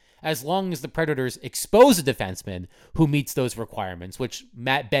exposed, as long as the Predators expose a defenseman who meets those requirements, which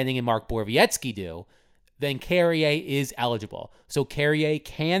Matt Benning and Mark Borowiecki do, then Carrier is eligible. So Carrier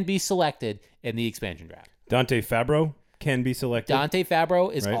can be selected in the expansion draft. Dante Fabro can be selected. Dante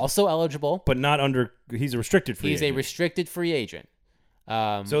Fabro is also eligible. But not under... He's a restricted free agent. He's a restricted free agent.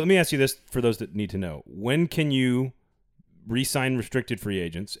 So let me ask you this for those that need to know. When can you re-sign restricted free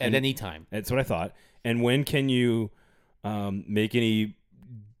agents? At any time. That's what I thought. And when can you make any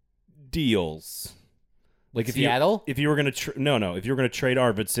deals? Like Seattle? If you were going to... if you were going to trade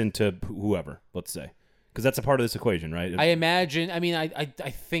Arvidsson to whoever, let's say. Because that's a part of this equation, right? I imagine... I mean, I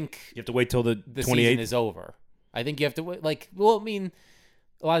think... You have to wait till the 28th? Season is over. I think you have to wait...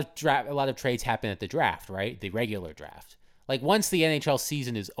 a lot of trades happen at the draft, right? The regular draft. Like, once the NHL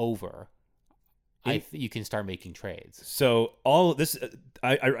season is over, you can start making trades. So all this,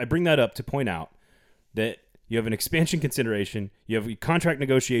 I bring that up to point out that you have an expansion consideration, you have contract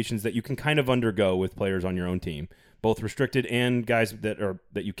negotiations that you can kind of undergo with players on your own team, both restricted and guys that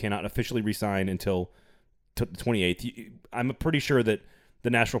you cannot officially re-sign until the 28th. I'm pretty sure that the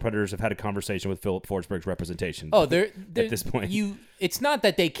Nashville Predators have had a conversation with Philip Forsberg's representation. Oh, at this point, it's not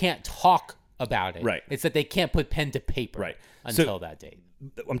that they can't talk about it. Right. It's that they can't put pen to paper until that date.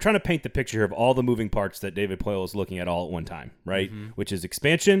 I'm trying to paint the picture here of all the moving parts that David Poile is looking at all at one time, right? Mm-hmm. Which is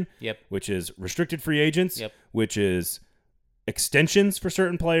expansion, Yep. which is restricted free agents, Yep. which is extensions for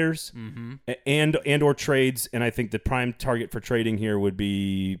certain players, Mm-hmm. and or trades. And I think the prime target for trading here would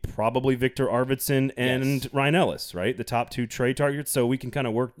be probably Victor Arvidsson and Ryan Ellis, right? The top 2 trade targets. So we can kind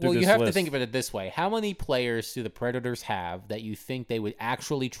of work through this Well, you have to list. think of it this way. How many players do the Predators have that you think they would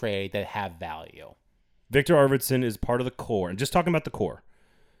actually trade that have value? Victor Arvidsson is part of the core. And just talking about the core,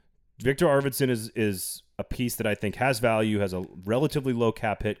 Victor Arvidsson is a piece that I think has value, has a relatively low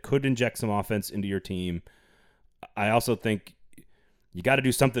cap hit, could inject some offense into your team. I also think you got to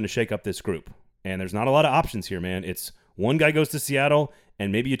do something to shake up this group. And there's not a lot of options here, man. It's one guy goes to Seattle,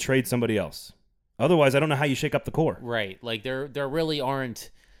 and maybe you trade somebody else. Otherwise, I don't know how you shake up the core. Right. Like, there really aren't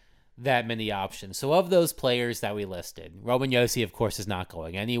that many options. So of those players that we listed, Roman Josi, of course, is not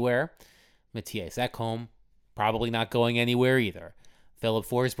going anywhere. Matthias Ekholm, probably not going anywhere either. Philip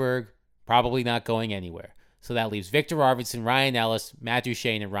Forsberg, probably not going anywhere. So that leaves Victor Arvidsson, Ryan Ellis, Matt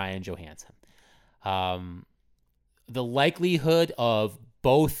Duchene, and Ryan Johansson. The likelihood of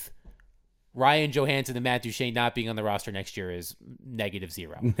both Ryan Johansson and Matt Duchene not being on the roster next year is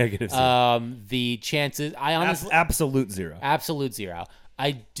 -0. -0. The chances, I honestly... Absolute zero. Absolute zero.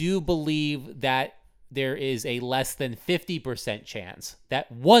 I do believe that there is a less than 50% chance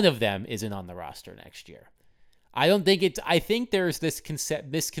that one of them isn't on the roster next year. I think there's this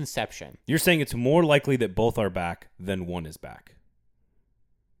misconception. You're saying it's more likely that both are back than one is back.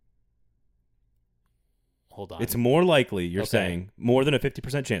 Hold on. It's more likely, you're saying, more than a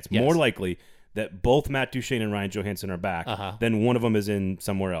 50% chance, more likely that both Matt Duchene and Ryan Johansson are back than one of them is in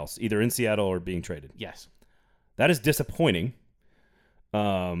somewhere else, either in Seattle or being traded. Yes. That is disappointing.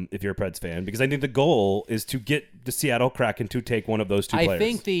 if you're a Preds fan, because I think the goal is to get the Seattle Kraken to take one of those two players.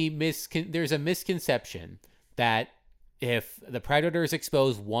 I think there's a misconception that if the Predators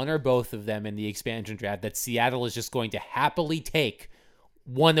expose one or both of them in the expansion draft, that Seattle is just going to happily take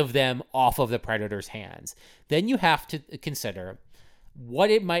one of them off of the Predators' hands. Then you have to consider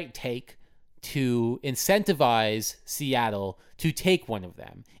what it might take to incentivize Seattle to take one of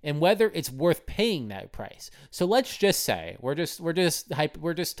them and whether it's worth paying that price. So let's just say we're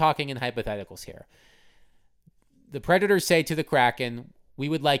just talking in hypotheticals here. The Predators say to the Kraken, "We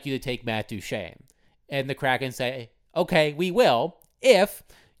would like you to take Matt Duchene." And the Kraken say, "Okay, we will if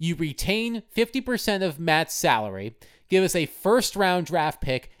you retain 50% of Matt's salary, give us a first-round draft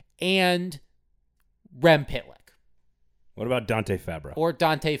pick, and Rem Pitlick." What about Dante Fabro? Or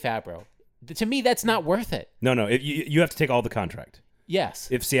Dante Fabro. To me, that's not worth it. No. You have to take all the contract. Yes.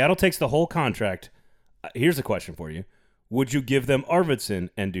 If Seattle takes the whole contract, here's a question for you. Would you give them Arvidsson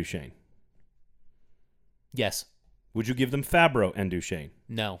and Duchene? Yes. Would you give them Fabro and Duchene?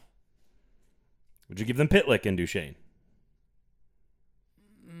 No. Would you give them Pitlick and Duchene?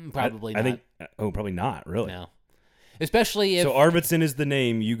 Probably not. I think, probably not, really. No. Especially if... So Arvidsson is the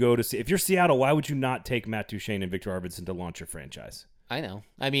name you go to see. If you're Seattle, why would you not take Matt Duchene and Victor Arvidsson to launch your franchise? I know.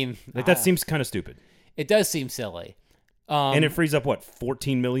 I mean... that seems kind of stupid. It does seem silly. And it frees up, what,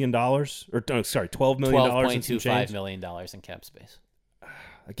 $14 million? $12 million $12.25 million in cap space.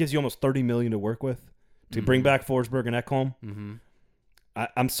 That gives you almost $30 million to work with to bring back Forsberg and Ekholm. Mm-hmm.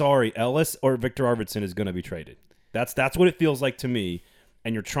 I'm sorry, Ellis or Victor Arvidsson is going to be traded. That's what it feels like to me.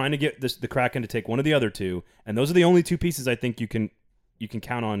 And you're trying to get the Kraken to take one of the other two, and those are the only two pieces I think you can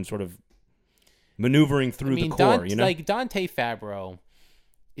count on sort of maneuvering through the core. Like Dante Fabro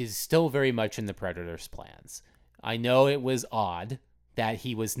is still very much in the Predators' plans. I know it was odd that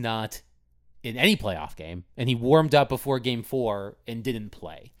he was not in any playoff game, and he warmed up before Game 4 and didn't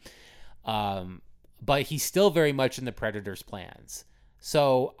play. But he's still very much in the Predators' plans.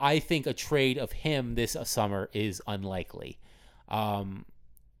 So I think a trade of him this summer is unlikely.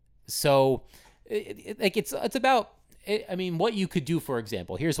 So it's about, I mean, what you could do, for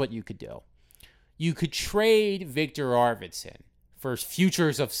example, here's what you could do. You could trade Victor Arvidsson for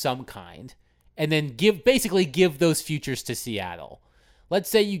futures of some kind and then give those futures to Seattle. Let's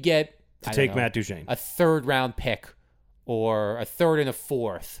say you get Matt Duchene, a third-round pick or a third and a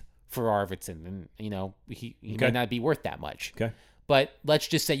fourth for Arvidsson, and he might not be worth that much. Okay, but let's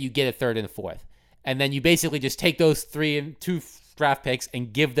just say you get a third and a fourth, and then you basically just take those 3 and 2 draft picks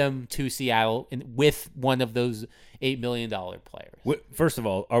and give them to Seattle with one of those $8 million players. First of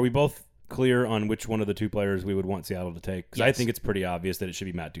all, are we both clear on which one of the two players we would want Seattle to take? Because I think it's pretty obvious that it should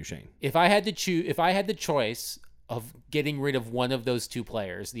be Matt Duchene. If I had the choice of getting rid of one of those two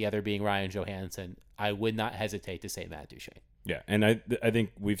players, the other being Ryan Johansson, I would not hesitate to say Matt Duchene. Yeah, and I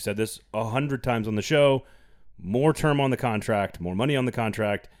think we've said this 100 times on the show. More term on the contract, more money on the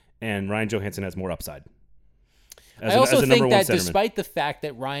contract, and Ryan Johansson has more upside. I also think that despite the fact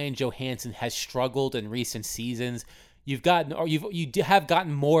that Ryan Johansson has struggled in recent seasons, you have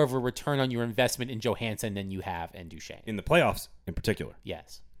gotten more of a return on your investment in Johansson than you have in Duchene. In the playoffs, in particular.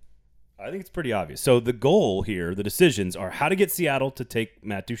 Yes. I think it's pretty obvious. So the goal here, the decisions are how to get Seattle to take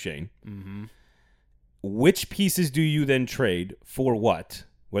Matt Duchene. Mm-hmm. Which pieces do you then trade for what?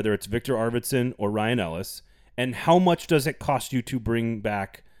 Whether it's Victor Arvidsson or Ryan Ellis. And how much does it cost you to bring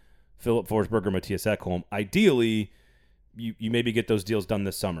back Philip Forsberg or Matthias Ekholm? Ideally, you maybe get those deals done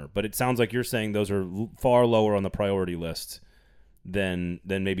this summer. But it sounds like you're saying those are far lower on the priority list than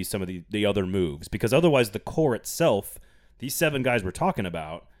maybe some of the other moves. Because otherwise, the core itself, these 7 guys we're talking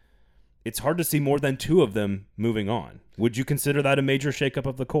about, it's hard to see more than 2 of them moving on. Would you consider that a major shakeup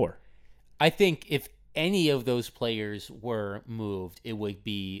of the core? I think if any of those players were moved, it would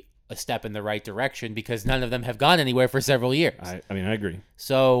be a step in the right direction because none of them have gone anywhere for several years. I agree.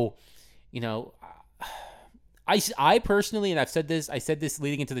 So, I personally, and I said this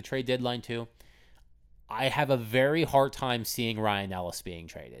leading into the trade deadline too, I have a very hard time seeing Ryan Ellis being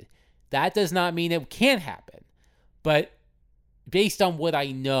traded. That does not mean it can't happen, but based on what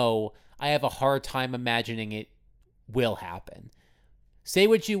I know, I have a hard time imagining it will happen. Say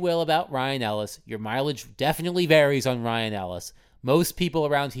what you will about Ryan Ellis. Your mileage definitely varies on Ryan Ellis. Most people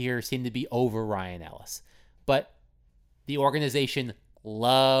around here seem to be over Ryan Ellis. But the organization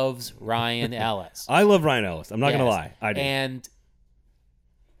loves Ryan Ellis. I love Ryan Ellis. I'm not going to lie. I do. And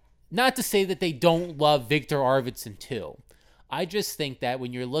not to say that they don't love Victor Arvidsson too. I just think that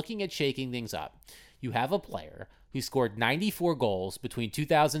when you're looking at shaking things up, you have a player who scored 94 goals between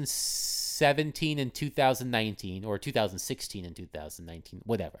 2017 and 2019, or 2016 and 2019,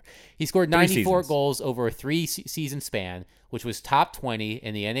 whatever. He scored 94 goals over a 3-season span, which was top 20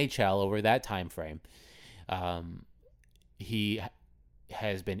 in the NHL over that time frame. He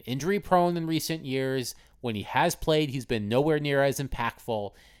has been injury prone in recent years. When he has played, he's been nowhere near as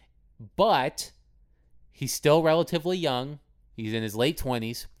impactful, but he's still relatively young. He's in his late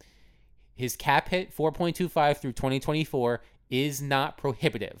 20s. His cap hit, 4.25 through 2024, is not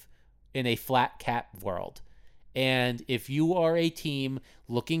prohibitive in a flat cap world. And if you are a team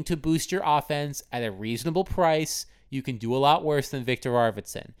looking to boost your offense at a reasonable price, you can do a lot worse than Victor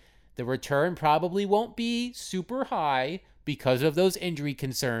Arvidsson. The return probably won't be super high because of those injury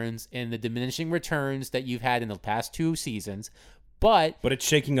concerns and the diminishing returns that you've had in the past 2 seasons. But it's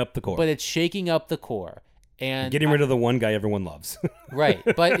shaking up the core. And getting rid of the one guy everyone loves. Right.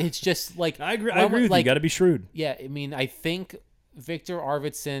 But it's just like... I agree with you. You got to be shrewd. Yeah. I mean, I think Victor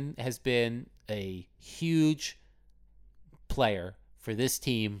Arvidsson has been a huge player for this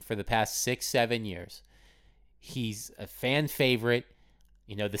team for the past 6-7 years. He's a fan favorite.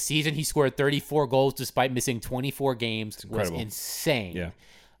 You know, the season he scored 34 goals despite missing 24 games was insane. Yeah.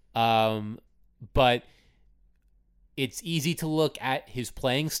 But it's easy to look at his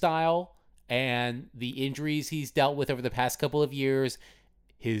playing style and the injuries he's dealt with over the past couple of years,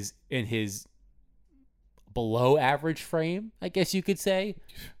 his below average frame, I guess you could say.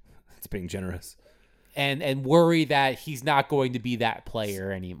 It's being generous. And worry that he's not going to be that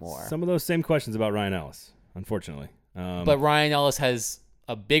player anymore. Some of those same questions about Ryan Ellis, unfortunately. But Ryan Ellis has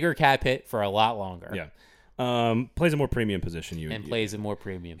a bigger cap hit for a lot longer. Yeah. Plays a more premium position. Plays a more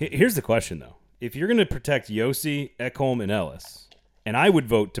premium. Here's the question, though. If you're going to protect Yossi, Ekholm, and Ellis, and I would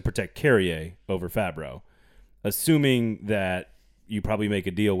vote to protect Carrier over Fabro, assuming that you probably make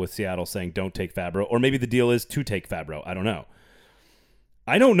a deal with Seattle saying don't take Fabro, or maybe the deal is to take Fabro. I don't know.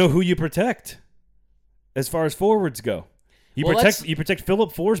 I don't know who you protect as far as forwards go. You protect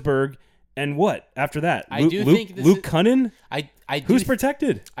Philip Forsberg, and what after that? Luke Cunnin? Who's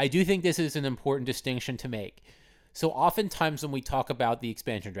protected? I do think this is an important distinction to make. So oftentimes when we talk about the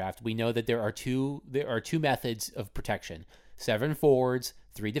expansion draft, we know that there are two methods of protection: 7 forwards,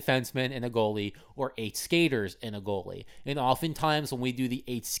 3 defensemen, and a goalie, or 8 skaters and a goalie. And oftentimes when we do the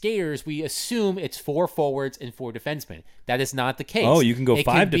 8 skaters, we assume it's 4 forwards and 4 defensemen. That is not the case. Oh, you can go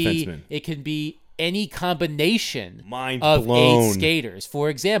 5 defensemen. It can be any combination Mind of blown. 8 skaters. For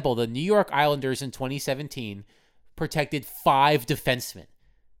example, the New York Islanders in 2017 protected 5 defensemen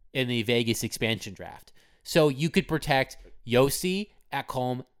in the Vegas expansion draft. So you could protect Yossi,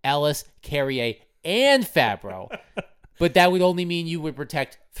 Ekholm, Ellis, Carrier, and Fabro. But that would only mean you would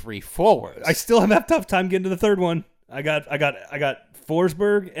protect 3 forwards. I still have a tough time getting to the third one. I got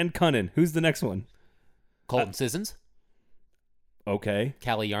Forsberg and Cunnin. Who's the next one? Colton Sissons. Okay.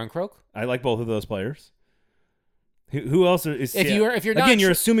 Calle Yarncroke. I like both of those players. Who else is? If you're not again,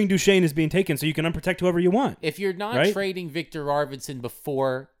 you're assuming Duchesne is being taken, so you can unprotect whoever you want. If you're not right? trading Victor Arvidsson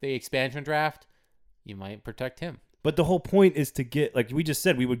before the expansion draft, you might protect him. But the whole point is to get, like we just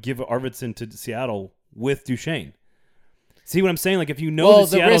said, we would give Arvidsson to Seattle with Duchesne. See what I'm saying? Like if you know that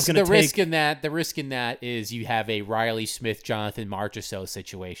Seattle's going to take... The risk in that is you have a Riley Smith, Jonathan Marchessault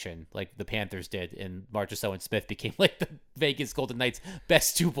situation like the Panthers did, and Marchessault and Smith became like the Vegas Golden Knights'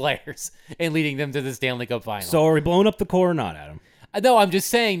 best 2 players and leading them to the Stanley Cup final. So are we blowing up the core or not, Adam? No, I'm just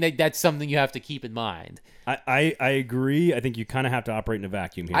saying that that's something you have to keep in mind. I agree. I think you kind of have to operate in a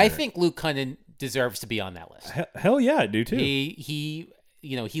vacuum here. I think Luke Cunnin deserves to be on that list. Hell yeah, I do too. He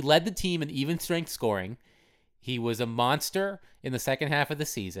led the team in even strength scoring. He was a monster in the second half of the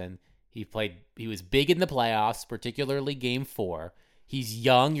season. He was big in the playoffs, particularly Game 4. He's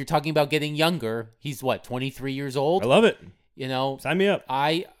young. You're talking about getting younger. He's 23 years old? I love it. Sign me up.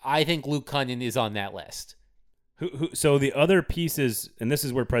 I think Luke Cunnin is on that list. So the other pieces, and this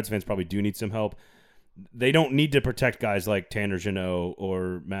is where Preds fans probably do need some help, they don't need to protect guys like Tanner Jeannot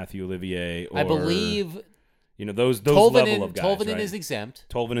or Matthew Olivier. Or, I believe those level of guys. Tolvanen right? is exempt.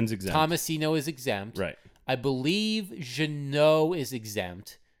 Tolvanen's exempt. Tomasino is exempt. Right. I believe Jeannot is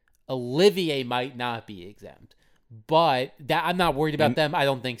exempt. Olivier might not be exempt. But I'm not worried about them. I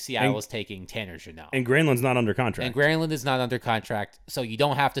don't think Seattle is taking Tanner Jeannot. And Granlund's not under contract. And Granlund is not under contract, so you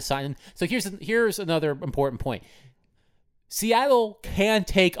don't have to sign. So here's another important point. Seattle can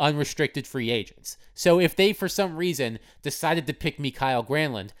take unrestricted free agents. So if they, for some reason, decided to pick Mikael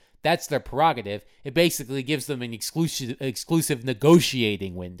Granlund, that's their prerogative. It basically gives them an exclusive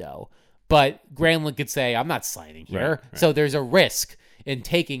negotiating window. But Granlund could say, I'm not signing here. Right. So there's a risk in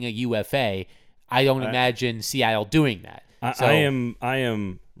taking a UFA. I don't imagine Seattle doing that. I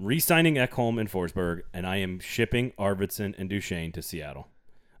am re-signing Ekholm and Forsberg, and I am shipping Arvidsson and Duchesne to Seattle.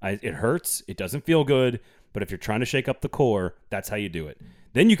 It hurts. It doesn't feel good. But if you're trying to shake up the core, that's how you do it.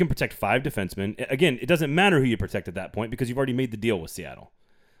 Then you can protect 5 defensemen. Again, it doesn't matter who you protect at that point because you've already made the deal with Seattle.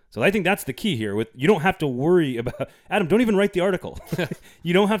 So I think that's the key here. You don't have to worry about Adam. Don't even write the article.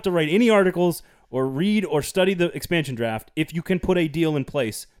 You don't have to write any articles or read or study the expansion draft if you can put a deal in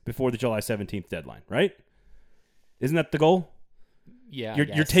place before the July 17th deadline, right? Isn't that the goal? Yeah,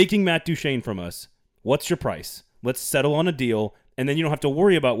 You're taking Matt Duchesne from us. What's your price? Let's settle on a deal, and then you don't have to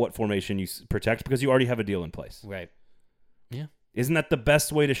worry about what formation you protect because you already have a deal in place. Right. Yeah. Isn't that the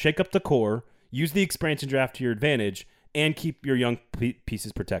best way to shake up the core, use the expansion draft to your advantage, and keep your young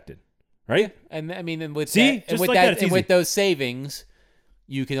pieces protected? Right? And I mean, and with See? that, Just and with like that, that, it's and easy. with those savings,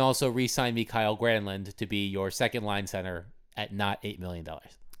 you can also re-sign Mikael Granlund to be your second line center at not $8 million.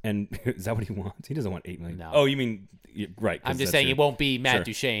 And is that what he wants? He doesn't want $8 million. No. Oh, you mean right? 'cause I'm just that's saying your- it won't be Matt Sure.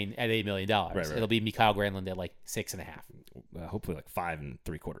 Duchesne at $8 million. right. It'll be Mikael Granlund at like 6.5. Hopefully like 5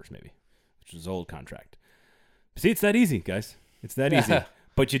 3/4 maybe, which is old contract. See, it's that easy, guys. It's that easy.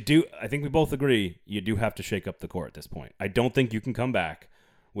 But you do. I think we both agree you do have to shake up the core at this point. I don't think you can come back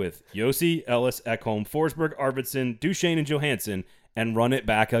with Yossi, Ellis, Ekholm, Forsberg, Arvidsson, Duchesne, and Johansson and run it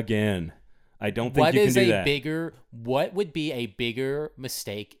back again. I don't think you can do that. What would be a bigger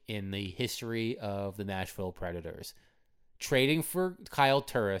mistake in the history of the Nashville Predators? Trading for Kyle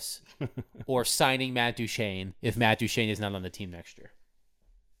Turris or signing Matt Duchesne if Matt Duchesne is not on the team next year?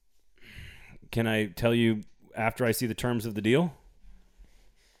 Can I tell you after I see the terms of the deal?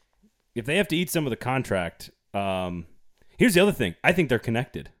 If they have to eat some of the contract, here's the other thing. I think they're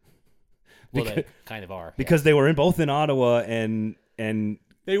connected. Well, they kind of are. Because they were both in Ottawa and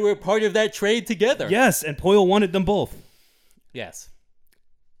They were part of that trade together. yes, and Poyle wanted them both. Yes.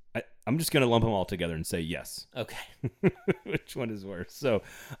 I'm just going to lump them all together and say yes. Okay. Which one is worse? So,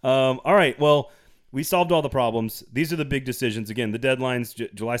 all right. Well, we solved all the problems. These are the big decisions. Again, the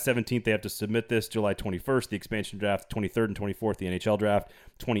deadlines, July 17th, they have to submit this. July 21st, the expansion draft. 23rd and 24th, the NHL draft.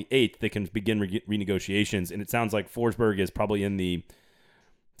 28th, they can begin renegotiations. And it sounds like Forsberg is probably in the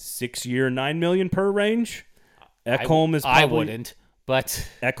 6-year, $9 million per range. Ekholm is probably... I wouldn't, but...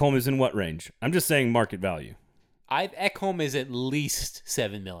 Ekholm is in what range? I'm just saying market value. Ekholm is at least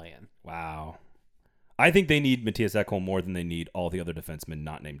 $7 million. Wow. I think they need Matthias Ekholm more than they need all the other defensemen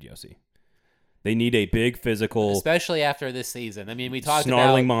not named Yossi. They need a big physical, especially after this season. I mean, we talked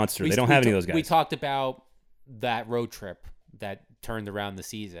snarling about monster. They don't have any of those guys. We talked about that road trip that turned around the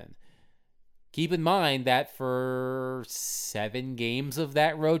season. Keep in mind that for 7 games of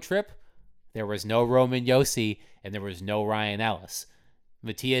that road trip, there was no Roman Yossi and there was no Ryan Ellis.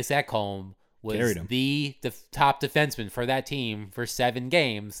 Matthias Ekholm was the top defenseman for that team for 7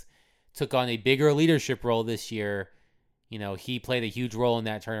 games. Took on a bigger leadership role this year. You know, he played a huge role in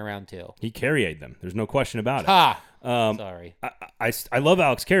that turnaround too. He carried them. There's no question about it. Sorry. I love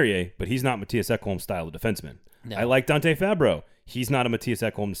Alex Carrier, but he's not Matthias Ekholm style of defenseman. No. I like Dante Fabro. He's not a Matthias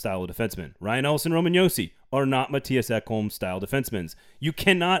Ekholm style of defenseman. Ryan Ellis and Roman Yossi are not Matthias Ekholm style defensemen. You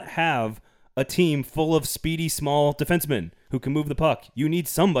cannot have a team full of speedy, small defensemen who can move the puck. You need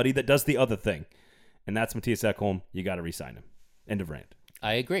somebody that does the other thing. And that's Matthias Ekholm. You got to re-sign him. End of rant.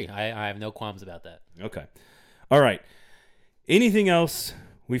 I agree. I have no qualms about that. Okay. All right. Anything else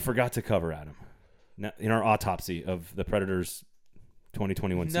we forgot to cover, Adam, in our autopsy of the Predators'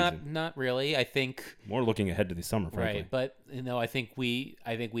 2021 season? Not really. I think more looking ahead to the summer, frankly. Right, but I think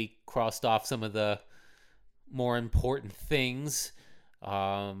we crossed off some of the more important things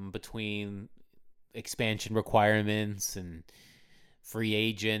between expansion requirements and free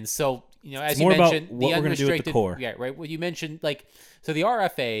agents. So, as you mentioned, what we're going to do with the core. Yeah, right. What you mentioned, so the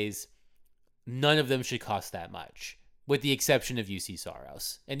RFAs, none of them should cost that much, with the exception of UC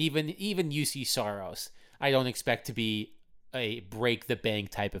Saros. And even UC Saros, I don't expect to be a break the bank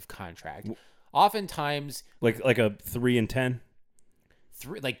type of contract. Oftentimes, like a 3 and 10,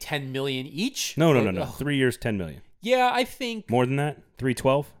 like $10 million each. No. 3 years, $10 million. Yeah, I think more than that.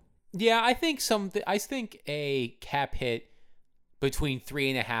 3-12. Yeah, I think I think a cap hit between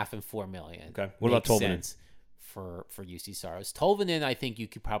 $3.5 and $4 million. Okay. What about Tolvanen? For UC Saros, Tolvanen, I think you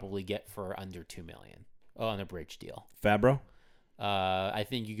could probably get for under $2 million on a bridge deal. Fabro. I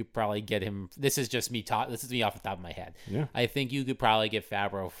think you could probably get him. This is just me talk. This is me off the top of my head. Yeah. I think you could probably get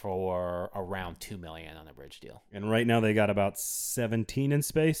Fabro for around $2 million on a bridge deal. And right now they got about 17 in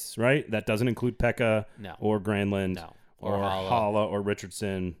space, right? That doesn't include Pekka or Granlund or Haula or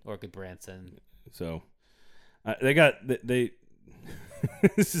Richardson or Goodbranson. So they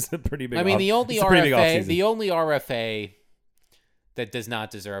this is a pretty big. I mean, the only RFA that does not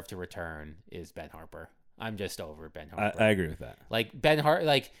deserve to return is Ben Harper. I'm just over Ben Harper. I agree with that. Like Ben Hart,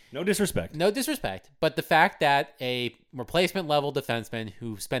 like No disrespect. no disrespect, but the fact that a replacement level defenseman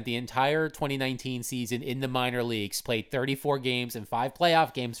who spent the entire 2019 season in the minor leagues, played 34 games and 5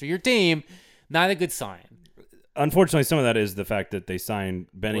 playoff games for your team, not a good sign. Unfortunately, some of that is the fact that they signed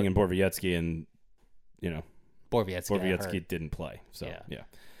Benning and Borowiecki, and Borowiecki didn't play. So yeah.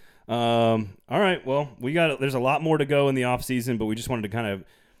 All right. Well, there's a lot more to go in the offseason, but we just wanted to kind of.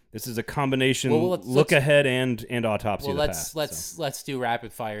 This is a combination look ahead and autopsy of the past. Let's do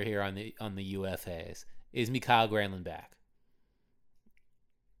rapid fire here on the UFAs. Is Mikhail Granlund back?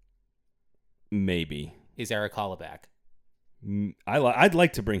 Maybe. Is Eric Holla back? I'd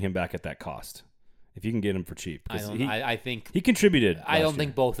like to bring him back at that cost if you can get him for cheap. I think he contributed. I don't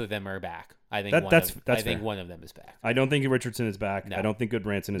think both of them are back. I think one of them is back. I don't think Richardson is back. No. I don't think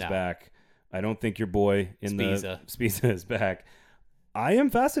Goodbranson is back. I don't think your boy Spiza is back. I am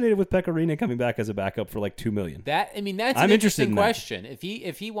fascinated with Pekka Rinne coming back as a backup for like $2 million. That's an interesting question. If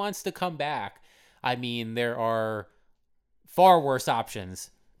he wants to come back, I mean, there are far worse options,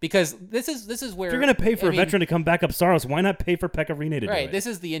 because this is where if you're going to pay for a veteran to come back up Saros, why not pay for Pekka Rinne to do it? Right. This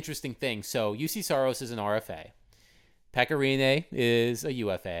is the interesting thing. So UC Saros is an RFA. Pekka Rinne is a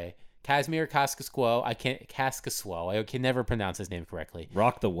UFA. Kazimir Kaskasuo, I can never pronounce his name correctly.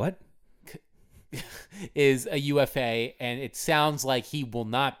 Rock the what? Is a UFA, and it sounds like he will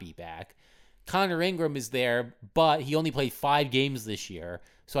not be back. Connor Ingram is there, but he only played 5 games this year,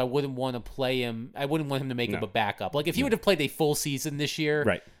 so I wouldn't want to play him. I wouldn't want him to make him a backup. Like if he would have played a full season this year,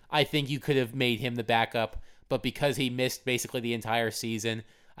 right, I think you could have made him the backup. But because he missed basically the entire season,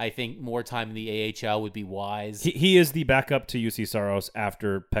 I think more time in the AHL would be wise. He is the backup to UC Saros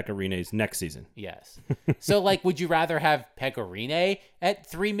after Pekka Rinne's next season. Yes. So, like, would you rather have Pekka Rinne at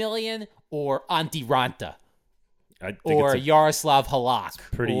 $3 million or Antti Ranta? Or Yaroslav Halak?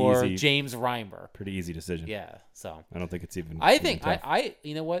 Or easy, James Reimer? Pretty easy decision. Yeah. So I don't think it's even. I think I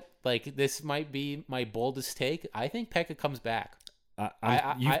you know what? Like, this might be my boldest take. I think Pekka comes back.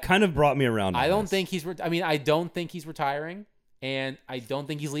 You've kind of brought me around. I don't think he's. I don't think he's retiring. And I don't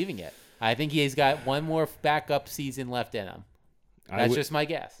think he's leaving it. I think he's got one more backup season left in him. That's just my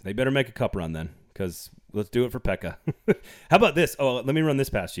guess. They better make a cup run then, because let's do it for Pekka. How about this? Oh, let me run this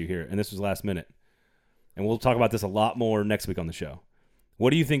past you here. And this was last minute. And we'll talk about this a lot more next week on the show.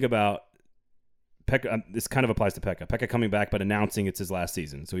 What do you think about Pekka? This kind of applies to Pekka. Pekka coming back, but announcing it's his last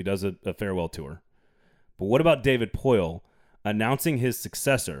season. So he does a farewell tour. But what about David Poile announcing his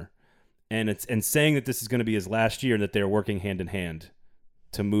successor and saying that this is going to be his last year and that they're working hand in hand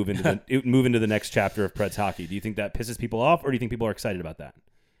to move into the next chapter of Preds hockey? Do you think that pisses people off, or do you think people are excited about that?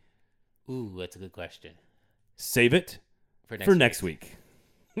 Ooh, that's a good question. Save it for next week.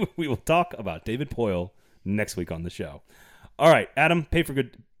 We will talk about David Poile next week on the show. All right, Adam,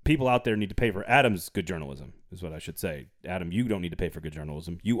 people out there need to pay for Adam's good journalism, is what I should say. Adam, you don't need to pay for good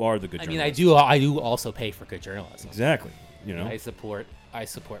journalism. You are the good journalism. I do also pay for good journalism. Exactly. You know, I support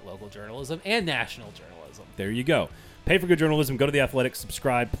local journalism and national journalism. There you go. Pay for good journalism. Go to The Athletic.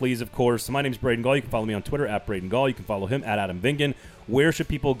 Subscribe, please, of course. My name's Braden Gall. You can follow me on Twitter at Braden Gall. You can follow him at Adam Vingan. Where should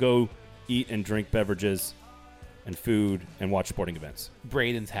people go eat and drink beverages and food and watch sporting events?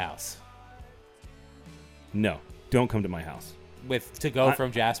 Braden's house. No, don't come to my house.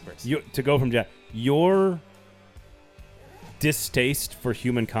 From Jasper's. Your distaste for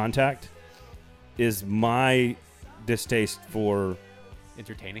human contact is my distaste for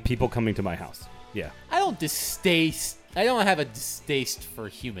entertaining people coming to my house. Yeah. I don't have a distaste for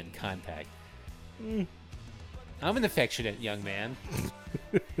human contact. I'm an affectionate young man.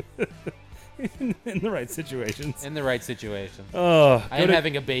 in the right situations. In the right situation. Oh, I am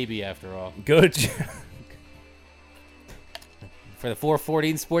having a baby after all. Go to For the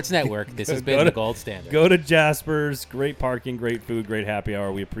 414 Sports Network, this has been the gold standard. Go to Jasper's. Great parking, great food, great happy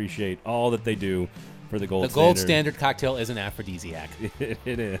hour. We appreciate all that they do for the gold standard. The gold standard cocktail is an aphrodisiac. It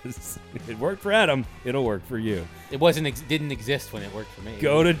is. It worked for Adam. It'll work for you. It didn't exist when it worked for me.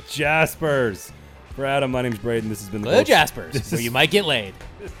 Go to Jasper's. For Adam, my name's Braden. This has been the Jasper's, where you might get laid.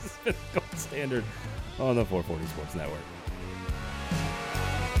 This has been the gold standard on the 440 Sports Network.